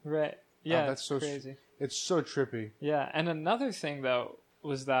on. Right. Yeah, that's so crazy. It's so trippy. Yeah, and another thing, though,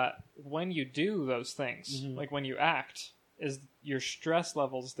 was that when you do those things, like when you act, is your stress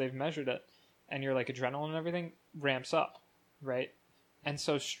levels, they've measured it, and your like adrenaline and everything ramps up, right? And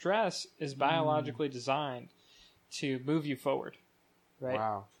so stress is biologically designed to move you forward, right?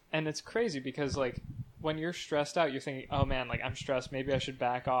 Wow. And it's crazy because like when you're stressed out, you're thinking, oh man, like I'm stressed, maybe I should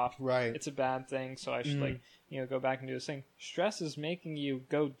back off. Right. It's a bad thing, so I should go back and do this thing. Stress is making you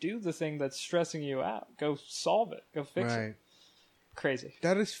go do the thing that's stressing you out. Go solve it. Go fix it. Crazy.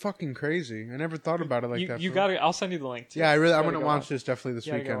 That is fucking crazy. I never thought about it like that. You gotta. I'll send you the link too. Yeah, I'm gonna watch this definitely this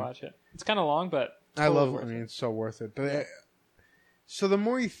weekend. Go watch it. It's kind of long, but it's so worth it. But so the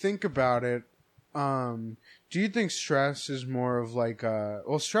more you think about it, do you think stress is more of like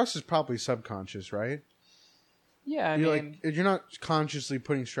stress is probably subconscious, right? Yeah, you're not consciously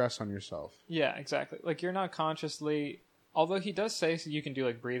putting stress on yourself. Yeah, exactly. Like you're not consciously. Although he does say you can do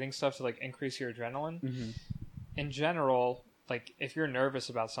like breathing stuff to like increase your adrenaline. Mm-hmm. In general, like if you're nervous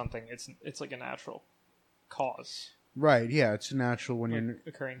about something, it's like a natural cause. Right. Yeah, it's a natural when like you're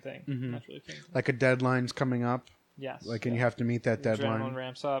occurring thing. Mm-hmm. Naturally occurring thing. Like a deadline's coming up. Yes. Like and you have to meet that deadline. Adrenaline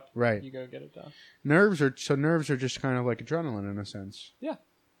ramps up. Right. You go get it done. Nerves are just kind of like adrenaline in a sense. Yeah.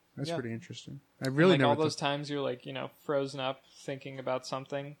 That's pretty interesting. I really never all those times you're like, frozen up thinking about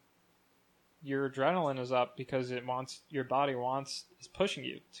something, your adrenaline is up because your body is pushing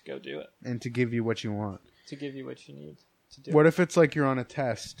you to go do it. And to give you what you want. To give you what you need to do. What if it's like you're on a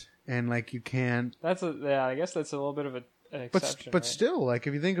test and like you can't... I guess that's a little bit of an exception. But still, like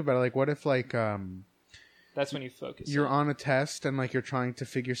if you think about it, like what if like... That's when you focus. You're on a test and like you're trying to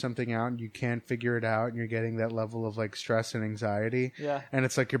figure something out and you can't figure it out and you're getting that level of like stress and anxiety. Yeah. And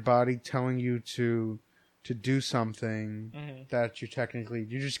it's like your body telling you to do something that you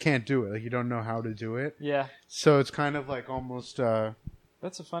just can't do it. Like you don't know how to do it. Yeah. So it's kind of like almost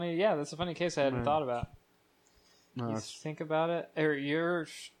That's a funny case I hadn't thought about. you think about it, or you're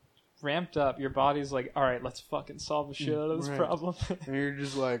ramped up, your body's like, all right, let's fucking solve the shit out of this problem. And you're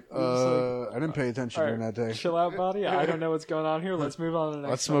just like, I didn't pay attention during that day. Chill out, body. I don't know what's going on here. Let's move on to the next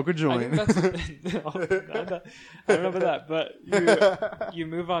Let's smoke a joint. I don't know about that, but you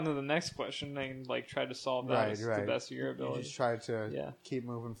move on to the next question and like try to solve that as the best of your ability. You just try to keep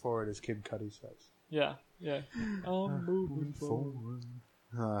moving forward, as Kid Cudi says. Yeah. I'm moving forward.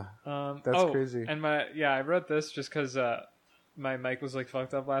 That's crazy. And I wrote this just because my mic was like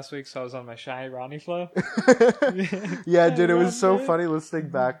fucked up last week, so I was on my shy Ronnie flow. Yeah, dude, it was so funny listening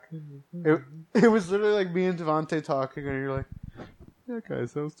back. It was literally like me and Devontae talking, and you're like, yeah,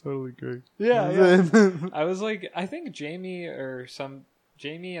 guys, that was totally great. Yeah. I was like, I think Jamie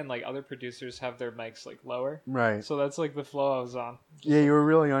and like other producers have their mics like lower. Right. So that's like the flow I was on. Yeah, you were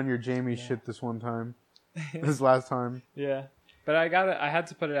really on your Jamie shit this one time. This last time. Yeah. But I had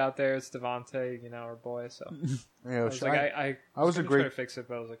to put it out there. It's Devontae, our boy. So yeah, I was trying to fix it,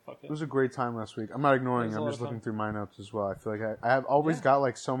 but I was like, fuck it. It was a great time last week. I'm not ignoring it. I'm just looking through my notes as well. I feel like I have always got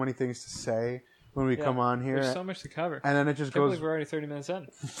like so many things to say when we come on here. There's so much to cover. And then it just goes. We're already 30 minutes in.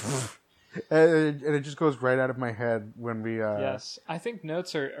 And it just goes right out of my head when we. Yes, I think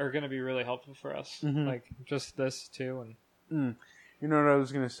notes are going to be really helpful for us. Mm-hmm. Like just this too, and. You know what I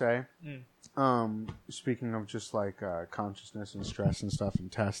was gonna say? Speaking of just like consciousness and stress and stuff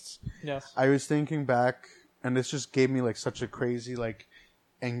and tests. Yes. I was thinking back, and this just gave me like such a crazy like,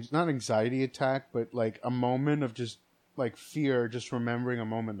 not anxiety attack, but like a moment of just like fear, just remembering a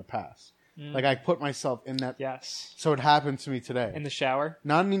moment in the past. Like I put myself in that. Yes. So it happened to me today. In the shower?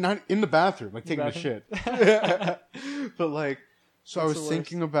 Not in the bathroom, like taking a shit. But like, so I was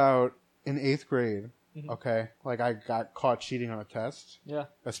thinking about in 8th grade. Mm-hmm. Okay, like I got caught cheating on a test. Yeah.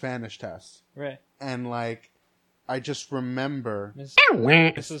 A Spanish test. Right. And like, I just remember. Miss. Who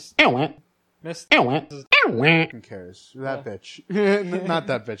cares? That bitch. Not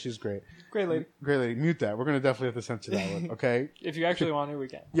that bitch. She's great. Great lady. Great lady. Mute that. We're gonna definitely have to censor that one. Okay. If you actually want to, we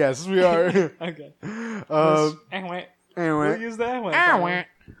can. Yes, we are. Okay. Anyway. We'll use that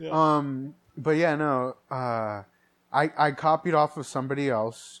one. But yeah, no. I copied off of somebody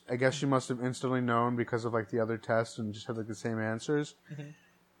else. I guess she must have instantly known because of like the other tests and just had like the same answers. Mm-hmm.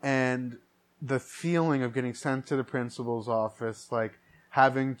 And the feeling of getting sent to the principal's office, like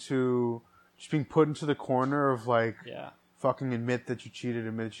having to just being put into the corner of like, fucking admit that you cheated,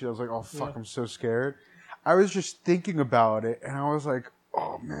 I was like, oh fuck, I'm so scared. I was just thinking about it and I was like,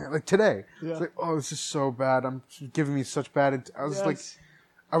 oh man, like today, it's like, oh, this is so bad. I'm giving me such bad. I was like,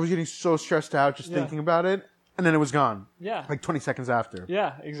 I was getting so stressed out just thinking about it. And then it was gone. Yeah. Like 20 seconds after.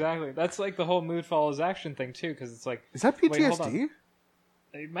 Yeah, exactly. That's like the whole mood follows action thing, too, because it's like... Is that PTSD?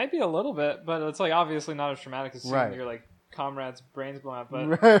 It might be a little bit, but it's like obviously not as traumatic as seeing your like comrade's brains blown out. But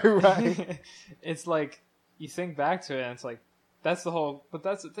right. It's like, you think back to it, and it's like, that's the whole... But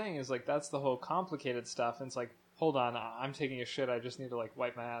that's the thing, is like, that's the whole complicated stuff, and it's like, hold on, I'm taking a shit. I just need to like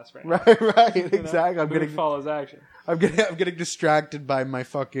wipe my ass right now. Right, exactly. Mood follows action. I'm getting distracted by my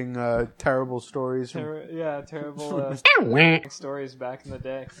fucking terrible stories. Terrible stories back in the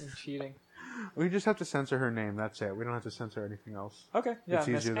day and cheating. We just have to censor her name. That's it. We don't have to censor anything else. Okay, yeah, it's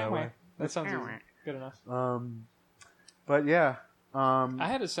easier that way. That sounds easy. Good enough. But yeah, I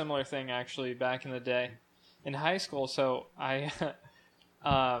had a similar thing actually back in the day in high school. So I.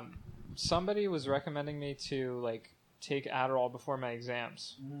 Somebody was recommending me to like take Adderall before my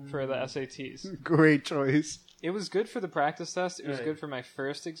exams for the SATs. Great choice. It was good for the practice test. It was good for my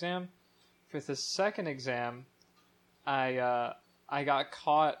first exam. For the second exam, I got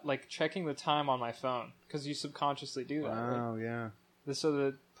caught like checking the time on my phone because you subconsciously do that. Wow, right? Yeah. So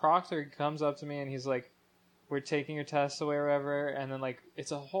the proctor comes up to me and he's like, "We're taking your test away, or whatever." And then like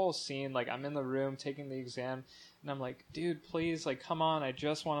it's a whole scene. Like I'm in the room taking the exam. And I'm like, dude, please, like, come on. I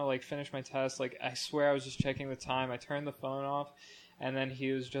just want to, like, finish my test. Like, I swear I was just checking the time. I turned the phone off. And then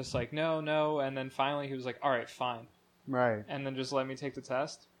he was just like, no. And then finally he was like, all right, fine. Right. And then just let me take the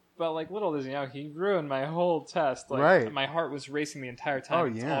test. But, like, little does he know, he ruined my whole test. Like, my heart was racing the entire time. Oh,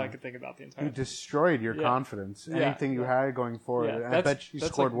 yeah. That's all I could think about the entire time. You destroyed your confidence. Anything you had going forward. Yeah. And I bet you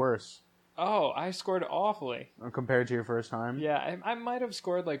scored worse. Oh, I scored awfully. Compared to your first time? Yeah, I might have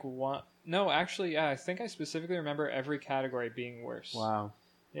scored, like, one... No, actually, yeah, I think I specifically remember every category being worse. Wow.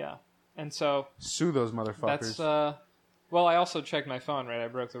 Yeah. And so... Sue those motherfuckers. That's, well, I also checked my phone, right? I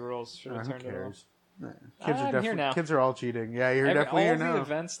broke the rules. Should have turned it off. Kids here now. Kids are all cheating. Yeah, you're definitely here now. All the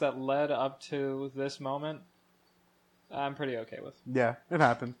events that led up to this moment, I'm pretty okay with. Yeah, it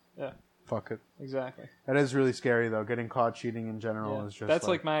happened. Yeah. Fuck it. Exactly. That is really scary, though. Getting caught cheating in general is just that's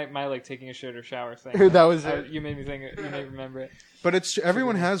like my like taking a shit or shower thing. That was it. You made me think. You may remember it. But it's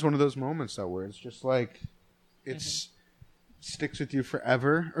everyone has one of those moments though, where it's just like it's sticks with you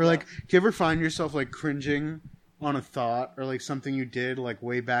forever. Or like, do you ever find yourself like cringing on a thought or like something you did like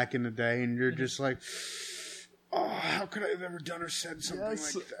way back in the day, and you're just like, oh, how could I have ever done or said something like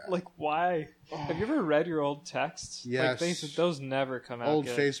that? Like, why? Oh. Have you ever read your old texts? Yes. Like, those never come out old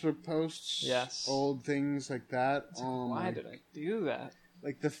good. Facebook posts. Yes. Old things like that. Why did I do that?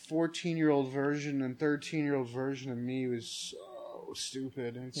 Like, the 14-year-old version and 13-year-old version of me was so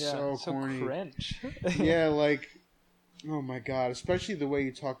stupid. It's so corny. So cringe. Yeah, like, oh my God. Especially the way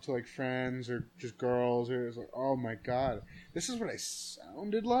you talk to, like, friends or just girls. Or it's like, oh my God. This is what I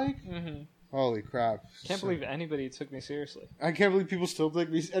sounded like? Mm-hmm. Holy crap. Can't believe anybody took me seriously. I can't believe people still think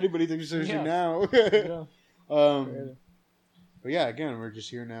anybody takes me seriously now. But yeah, again, we're just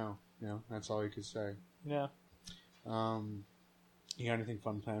here now. You know, that's all you could say. Yeah. You got anything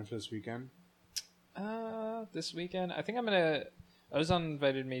fun planned for this weekend? This weekend? I think Ozan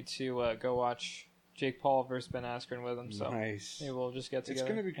invited me to go watch Jake Paul versus Ben Askren with him. So nice. Maybe we'll just get together. It's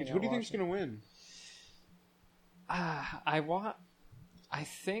going to be good. Who do you think is going to win? I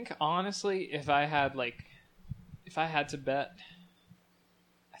think, honestly, if I had to bet,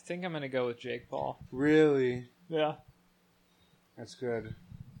 I think I'm going to go with Jake Paul. Really? Yeah. That's good.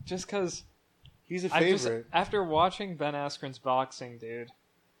 Just because... He's a favorite. After watching Ben Askren's boxing, dude,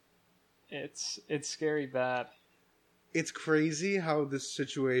 it's scary bad. It's crazy how this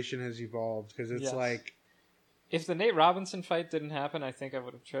situation has evolved, because it's like... If the Nate Robinson fight didn't happen, I think I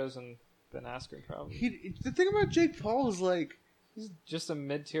would have chosen Ben Askren, probably. The thing about Jake Paul is, like... He's just a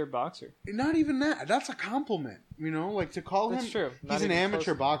mid-tier boxer. Not even that. That's a compliment. You know, like, to call him... That's true. He's an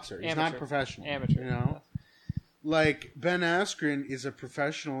amateur boxer. He's not professional. Amateur. You know? Like, Ben Askren is a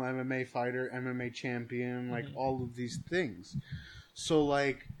professional MMA fighter, MMA champion, like, all of these things. So,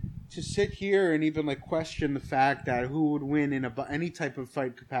 like, to sit here and even, like, question the fact that who would win in any type of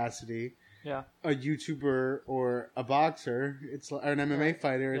fight capacity, a YouTuber or a boxer, or an MMA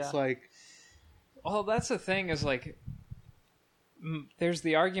fighter, it's like... Well, that's the thing, is, like... There's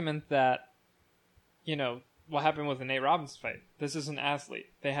the argument that, you know, what happened with the Nate Robinson fight? This is an athlete.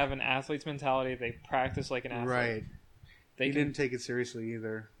 They have an athlete's mentality. They practice like an athlete. Right. He didn't take it seriously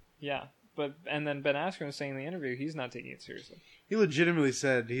either. Yeah. And then Ben Askren was saying in the interview, he's not taking it seriously. He legitimately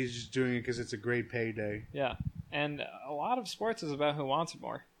said he's just doing it because it's a great payday. Yeah. And a lot of sports is about who wants it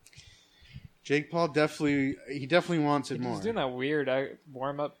more. Jake Paul definitely wants it more. He's doing that weird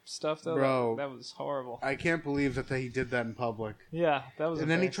warm-up stuff, though. Bro. That was horrible. I can't believe that he did that in public. Yeah, that was.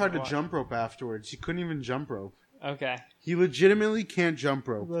 And then he tried to jump rope afterwards. He couldn't even jump rope. Okay. He legitimately can't jump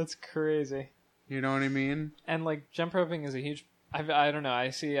rope. That's crazy. You know what I mean? And, like, jump roping is a huge... I don't know.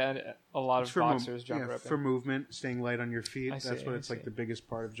 I see a lot of boxers jump roping. For movement, staying light on your feet. That's what it's like the biggest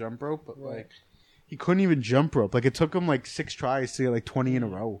part of jump rope. But, like, he couldn't even jump rope. Like, it took him, like, 6 tries to get, like, 20 in a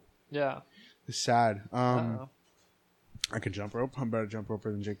row. Yeah. It's sad. I can jump rope. I'm a better jump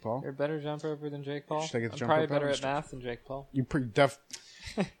roper than Jake Paul. You're a better jump roper than Jake Paul? I'm probably better at math than Jake Paul. You're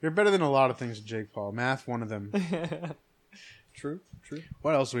better than a lot of things than Jake Paul. Math, one of them. True.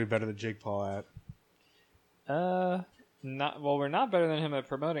 What else are we better than Jake Paul at? We're not better than him at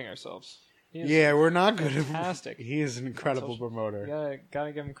promoting ourselves. We're not good at fantastic. He is an incredible promoter.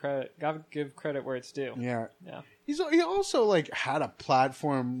 Gotta give him credit. Gotta give credit where it's due. Yeah. He also, like, had a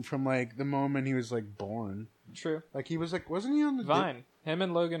platform from, like, the moment he was, like, born. True. Like, he was, like, wasn't he on the Vine? Him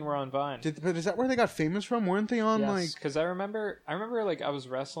and Logan were on Vine. But is that where they got famous from? Weren't they on, like... because I remember, like, I was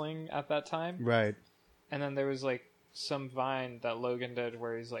wrestling at that time. Right. And then there was, like, some Vine that Logan did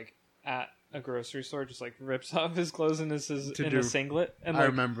where he's, like, at a grocery store, just, like, rips off his clothes in a singlet. And, like, I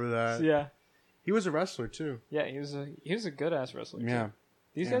remember that. Yeah. He was a wrestler, too. Yeah, he was a good-ass wrestler, Yeah. too.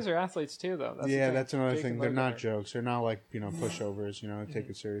 These guys are athletes, too, though. That's another thing. They're not jokes. They're not, like, you know, pushovers, you know, take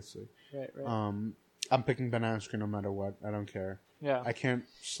it seriously. Right. I'm picking Ben Askren no matter what. I don't care. Yeah. I can't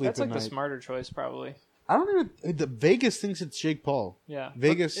sleep at night. That's, like, the smarter choice, probably. I don't even... Vegas thinks it's Jake Paul. Yeah.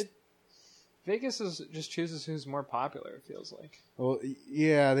 Vegas just chooses who's more popular, it feels like. Well,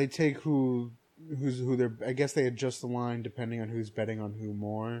 yeah, they take who they're... I guess they adjust the line depending on who's betting on who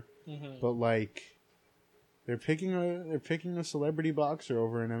more. Mm-hmm. But, like... They're picking a celebrity boxer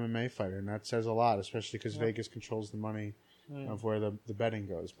over an MMA fighter, and that says a lot, especially because Vegas controls the money of where the betting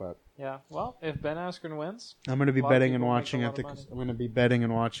goes. But yeah, well, if Ben Askren wins, I'm going to be betting and watching at the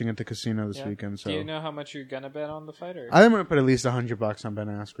casino this weekend. So, do you know how much you're going to bet on the fighter? I'm going to put at least $100 on Ben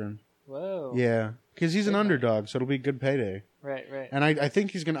Askren. Whoa! Yeah, because he's an underdog, so it'll be a good payday. Right. And I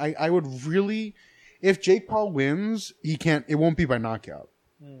think he's going to. I would really, if Jake Paul wins, he can't. It won't be by knockout.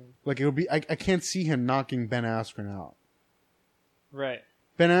 Like, it would be... I can't see him knocking Ben Askren out. Right.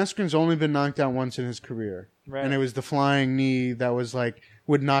 Ben Askren's only been knocked out once in his career. Right. And it was the flying knee that was, like,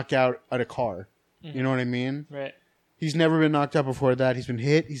 would knock out at a car. Mm-hmm. You know what I mean? Right. He's never been knocked out before that. He's been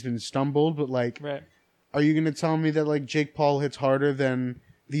hit. He's been stumbled. But, like, right. Are you going to tell me that, like, Jake Paul hits harder than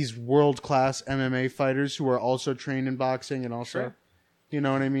these world-class MMA fighters who are also trained in boxing and also... Sure. You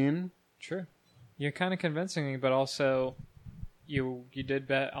know what I mean? True. You're kind of convincing me, but also you did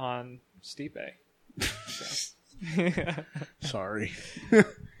bet on Stipe. Sorry.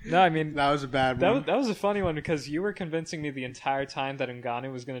 No, I mean... That was a bad one. That was a funny one because you were convincing me the entire time that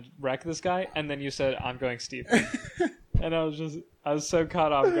Ngannou was going to wreck this guy, and then you said, I'm going Stipe. And I was so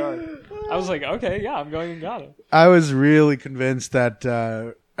caught off guard. I was like, okay, yeah, I'm going Ngannou. I was really convinced that,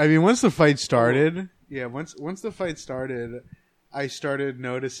 once the fight started, once the fight started, I started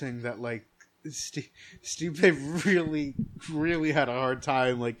noticing that, like, Stipe really, really had a hard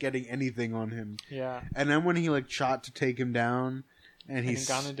time, like, getting anything on him. Yeah. And then when he, like, shot to take him down, and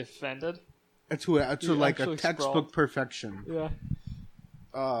Ngannou defended? To like, a textbook sprawled. perfection. Yeah.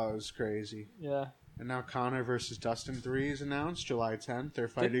 Oh, it was crazy. Yeah. And now Conor versus Dustin 3 is announced, July 10th. They're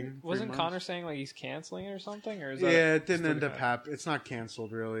fighting. Wasn't Conor saying like he's canceling it or something, or is it didn't end up happening. It's not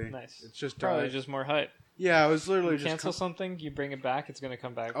canceled really. Nice. It's just probably just more hype. Yeah, it was literally you cancel something, you bring it back, it's going to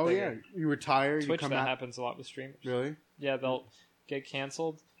come back. Oh bigger. Yeah, you retire. Twitch that happens a lot with streamers. Really? Yeah, they'll get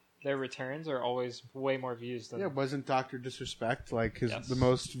canceled. Their returns are always way more views than. Yeah, wasn't Dr. Disrespect like the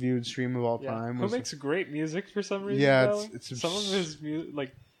most viewed stream of all time? Who makes great music for some reason? Yeah, it's some of his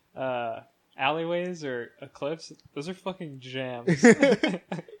like alleyways or Eclipse. Those are fucking jams.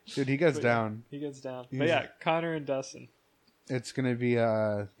 Dude, he gets down. He gets down. But yeah, Conor and Dustin. It's gonna be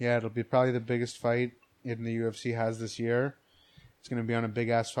it'll be probably the biggest fight in the UFC has this year. It's gonna be on a big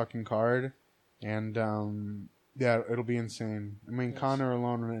ass fucking card, and it'll be insane. I mean, yes. Conor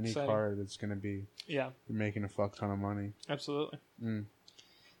alone on any card, it's gonna be you're making a fuck ton of money. Absolutely.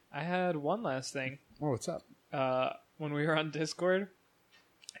 I had one last thing. Oh, what's up? When we were on Discord,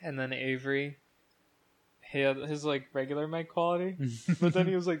 and then Avery, he had his like regular mic quality, but then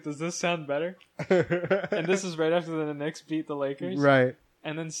he was like, "Does this sound better?" And this is right after the Knicks beat the Lakers, right?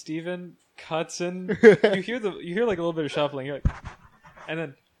 And then Steven cuts in. You hear like a little bit of shuffling. You're like, and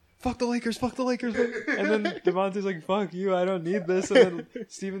then fuck the Lakers, fuck the Lakers. And then Devontae's like, fuck you, I don't need this. And then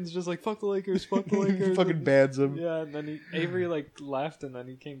Steven's just like, fuck the Lakers, fuck the Lakers. Fucking bans him. Yeah, and then Avery like left, and then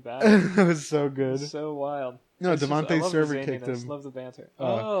he came back. That was so good. So wild. No, Devontae Server kicked him. Love the banter.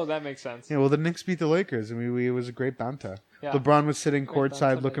 Oh, that makes sense. Yeah, well, the Knicks beat the Lakers, and it was a great banter. Yeah. LeBron was sitting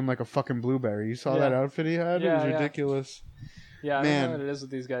courtside looking like a fucking blueberry. You saw that outfit he had? It was ridiculous. Yeah, I don't know what it is with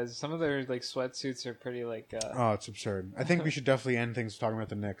these guys. Some of their like sweatsuits are pretty like... Oh, it's absurd. I think we should definitely end things talking about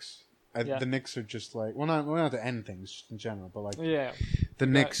the Knicks. The Knicks are just like... Well, not to end things in general, but like... Yeah. The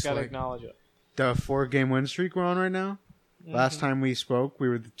Knicks... Gotta acknowledge it. The 4-game win streak we're on right now. Mm-hmm. Last time we spoke, we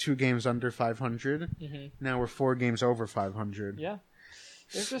were 2 games under 500. Mm-hmm. Now we're 4 games over 500. Yeah.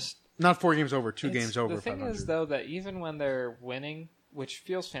 They're just... Not 4 games over, 2 games over 500. The thing is, though, that even when they're winning, which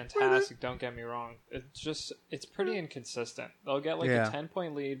feels fantastic, don't get me wrong, it's pretty inconsistent. They'll get like a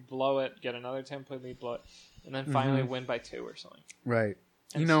 10-point lead, blow it, get another 10-point lead, blow it, and then finally win by 2 or something. Right.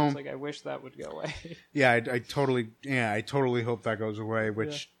 And it's like, I wish that would go away. Yeah, I totally hope that goes away,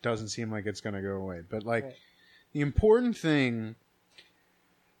 which doesn't seem like it's going to go away. But like, the important thing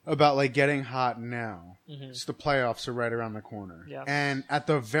about like getting hot now is the playoffs are right around the corner. Yeah. And at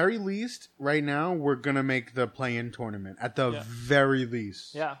the very least, right now, we're going to make the play-in tournament. At the very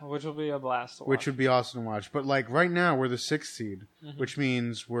least. Yeah, which will be a blast to watch. Which would be awesome to watch. But like right now, we're the 6th seed, which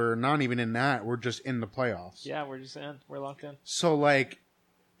means we're not even in that. We're just in the playoffs. Yeah, we're just in. We're locked in. So like,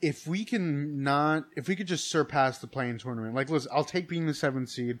 if we could just surpass the play-in tournament, like, listen, I'll take being the 7th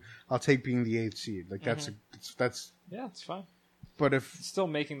seed. I'll take being the 8th seed. Like that's yeah, it's fine. But if still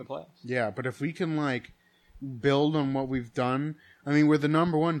making the playoffs. Yeah, but if we can like build on what we've done, I mean, we're the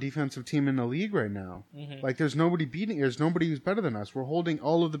number 1 defensive team in the league right now. Like, there's nobody who's better than us. We're holding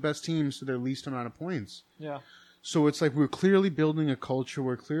all of the best teams to their least amount of points. Yeah. So it's like we're clearly building a culture.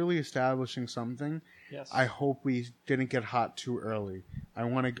 We're clearly establishing something. Yes. I hope we didn't get hot too early. I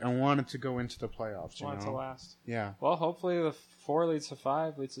wanted to go into the playoffs. I want it to last. Yeah. Well, hopefully the 4 leads to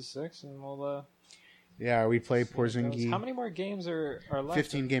 5, leads to 6, and we'll. Yeah, we play Porzingis. How many more games are left?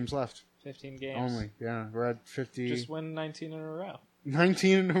 15 games left. 15 games. Only, yeah. We're at 50. Just win 19 in a row.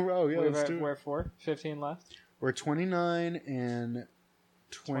 19 in a row, yeah. We're 4? 15 left? We're 29 and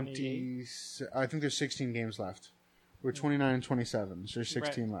 20. I think there's 16 games left. We're 29 and 27, so there's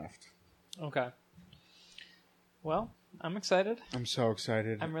 16 left. Okay. Well, I'm excited. I'm so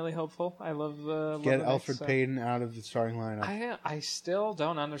excited. I'm really hopeful. I love the... Get Alfred Payton out of the starting lineup. I still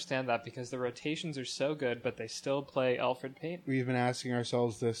don't understand that because the rotations are so good, but they still play Alfred Payton. We've been asking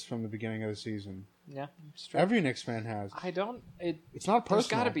ourselves this from the beginning of the season. Yeah, it's true. Every Knicks fan has. It's not personal. There's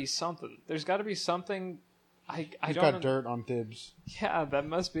got to be something. There's got to be something. He's got dirt on Thibs. Yeah, that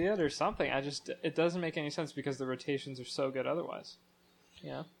must be it or something. It doesn't make any sense because the rotations are so good otherwise.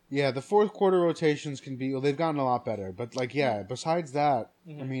 Yeah. Yeah, the fourth quarter rotations can be. Well, they've gotten a lot better, but besides that,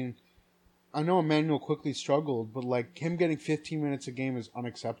 I mean, I know Emmanuel quickly struggled, but him getting 15 minutes a game is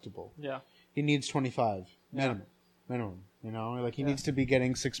unacceptable. Yeah. He needs 25 minimum. He needs to be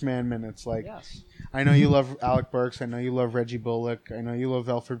getting 6-man minutes. Yes. I know you love Alec Burks. I know you love Reggie Bullock. I know you love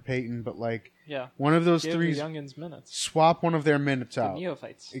Elfrid Payton. But one of those three, youngins minutes. Swap one of their minutes out. The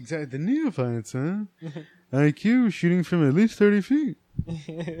neophytes. Exactly, the neophytes, huh? IQ shooting from at least 30 feet.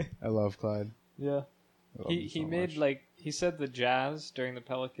 I love Clyde. Yeah. He made much. He said the Jazz during the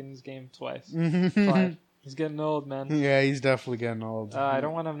Pelicans game twice. Clyde. He's getting old, man. Yeah, he's definitely getting old. I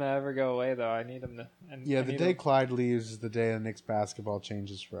don't want him to ever go away, though. I need him to... the day Clyde leaves is the day the Knicks basketball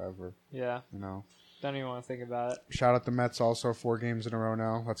changes forever. Yeah. Don't even want to think about it. Shout out the Mets also, 4 games in a row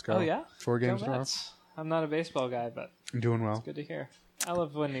now. Let's go. Oh, yeah? 4 games in a row. I'm not a baseball guy, but... I'm doing well. It's good to hear. I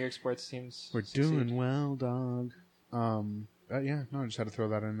love when New York sports teams succeed. Doing well, dog. I just had to throw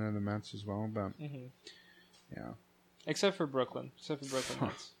that in there, the Mets as well, but... Yeah. Except for Brooklyn.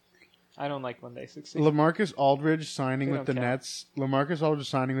 Nets. I don't like when they succeed. LaMarcus Aldridge signing with the Nets. LaMarcus Aldridge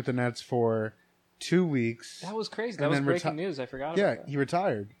signing with the Nets for 2 weeks. That was crazy. That was breaking news. I forgot about that. Yeah, he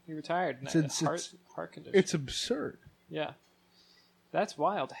retired. Heart condition. It's absurd. Yeah. That's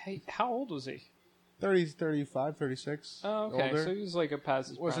wild. Hey, how old was he? 30, 35, 36. Oh, okay. Older. So he was past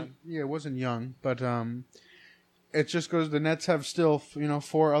his prime. Yeah, it wasn't young, but it just goes. The Nets have still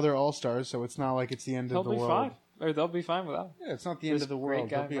 4 other All-Stars, so it's not like it's the end of the world. Fine. Or they'll be fine without him. Yeah, it's not the end of the world.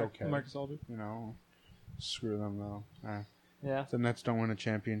 Guy, they'll be okay. Marcus Aldridge. Screw them though. Yeah. If the Nets don't win a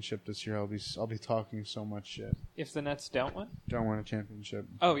championship this year, I'll be talking so much shit. If the Nets don't win a championship.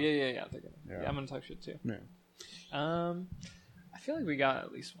 Oh yeah. They're gonna. Yeah, I'm gonna talk shit too. Yeah. I feel like we got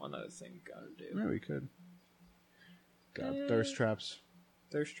at least one other thing we gotta do. Yeah, we could. Got thirst traps.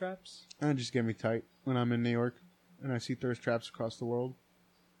 Thirst traps? Just get me tight when I'm in New York and I see thirst traps across the world.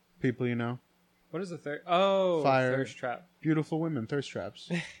 People you know. What is a thirst trap? Beautiful women, thirst traps.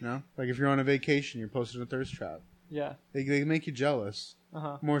 If you're on a vacation, you're posting a thirst trap. Yeah. They make you jealous.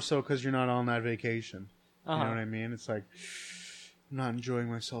 More so because you're not on that vacation. You know what I mean? It's I'm not enjoying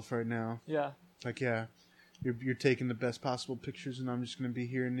myself right now. Yeah. You're taking the best possible pictures, and I'm just going to be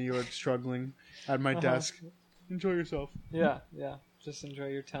here in New York struggling at my desk. Enjoy yourself. Yeah. Just enjoy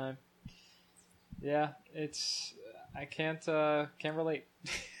your time. Yeah, I can't relate.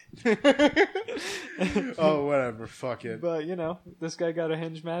 Oh, whatever. Fuck it. But this guy got a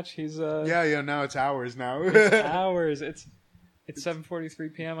hinge match. He's now it's hours now. It's hours. It's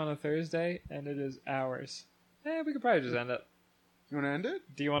 7:43 p.m. on a Thursday, and it is hours. We could probably just end it. You want to end it?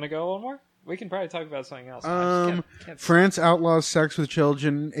 Do you want to go a little more? We can probably talk about something else. Can't France outlaws sex with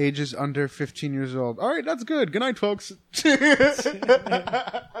children ages under 15 years old. All right, that's good. Good night, folks.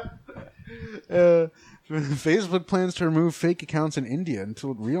 Facebook plans to remove fake accounts in India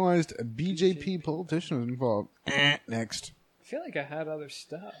until it realized a BJP politician was involved. Next. I feel like I had other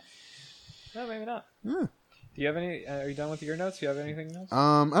stuff. No, maybe not. Yeah. Do you have any? Are you done with your notes? Do you have anything else?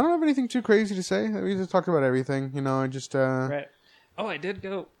 I don't have anything too crazy to say. We just talked about everything. I just right. Oh, I did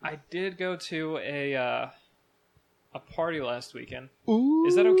go to a party last weekend. Ooh.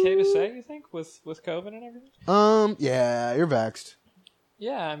 Is that okay to say? You think with COVID and everything? Yeah, you're vaxxed.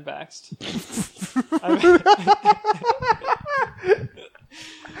 Yeah, I'm vaxxed.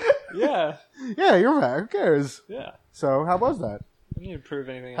 Yeah. Yeah, you're vaxxed. Who cares? Yeah. So, how was that? I don't need to prove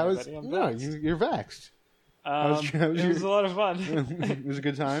anything to anybody. I'm vaxxed. You're vaxxed. It was a lot of fun. It was a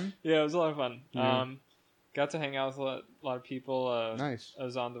good time? Yeah, it was a lot of fun. Yeah. Got to hang out with a lot of people. Nice. I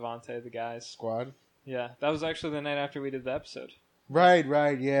was on Devontae, the guys. Squad? Yeah, that was actually the night after we did the episode. Right,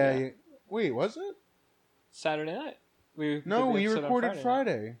 yeah. Wait, was it? Saturday night. We recorded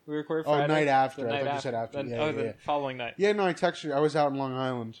Friday. We recorded Friday. Oh, night after. I thought you said after. The following night. Yeah, no, I texted you. I was out in Long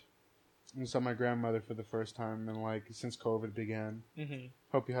Island. I saw my grandmother for the first time since COVID began. Mm-hmm.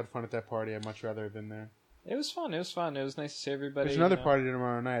 Hope you had fun at that party. I'd much rather have been there. It was fun. It was nice to see everybody. There's another party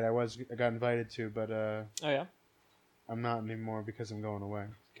tomorrow night I got invited to, but oh yeah? I'm not anymore because I'm going away.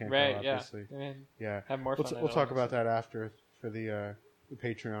 Can't go, obviously. Yeah. Have more fun. We'll talk about that after for the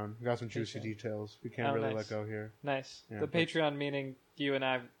Patreon. We got some juicy details. We can't really let go here. Nice. Yeah, the Patreon meaning you and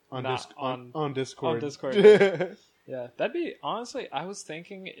I on Discord. On Discord. Yeah, that'd be honestly. I was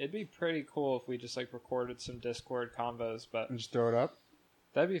thinking it'd be pretty cool if we just recorded some Discord combos, but and just throw it up.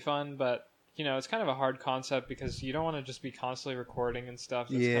 That'd be fun, but it's kind of a hard concept because you don't want to just be constantly recording and stuff.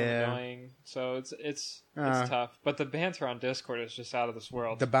 That's kind of annoying. So it's tough. But the banter on Discord is just out of this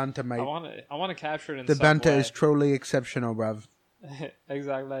world. The banter, mate. I want to capture it in the some banter way. is truly exceptional, bruv.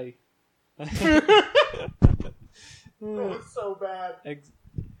 Exactly. Oh, it's so bad.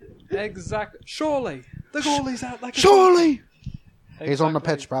 Exactly. Surely the goalie's out like a surely. Exactly. He's on the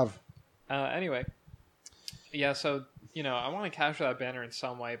pitch, bruv. Anyway, yeah. So I want to capture that banner in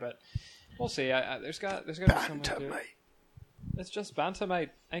some way, but we'll see. There's got to be some way to it. It's just banter, mate.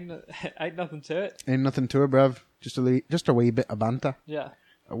 Ain't nothing to it. Ain't nothing to it, bruv. Just a wee bit of banter. Yeah.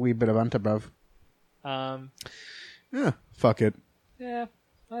 A wee bit of banter, bruv. Yeah. Fuck it. Yeah.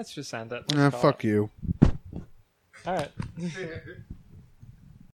 Let's just end it. Fuck you. All right.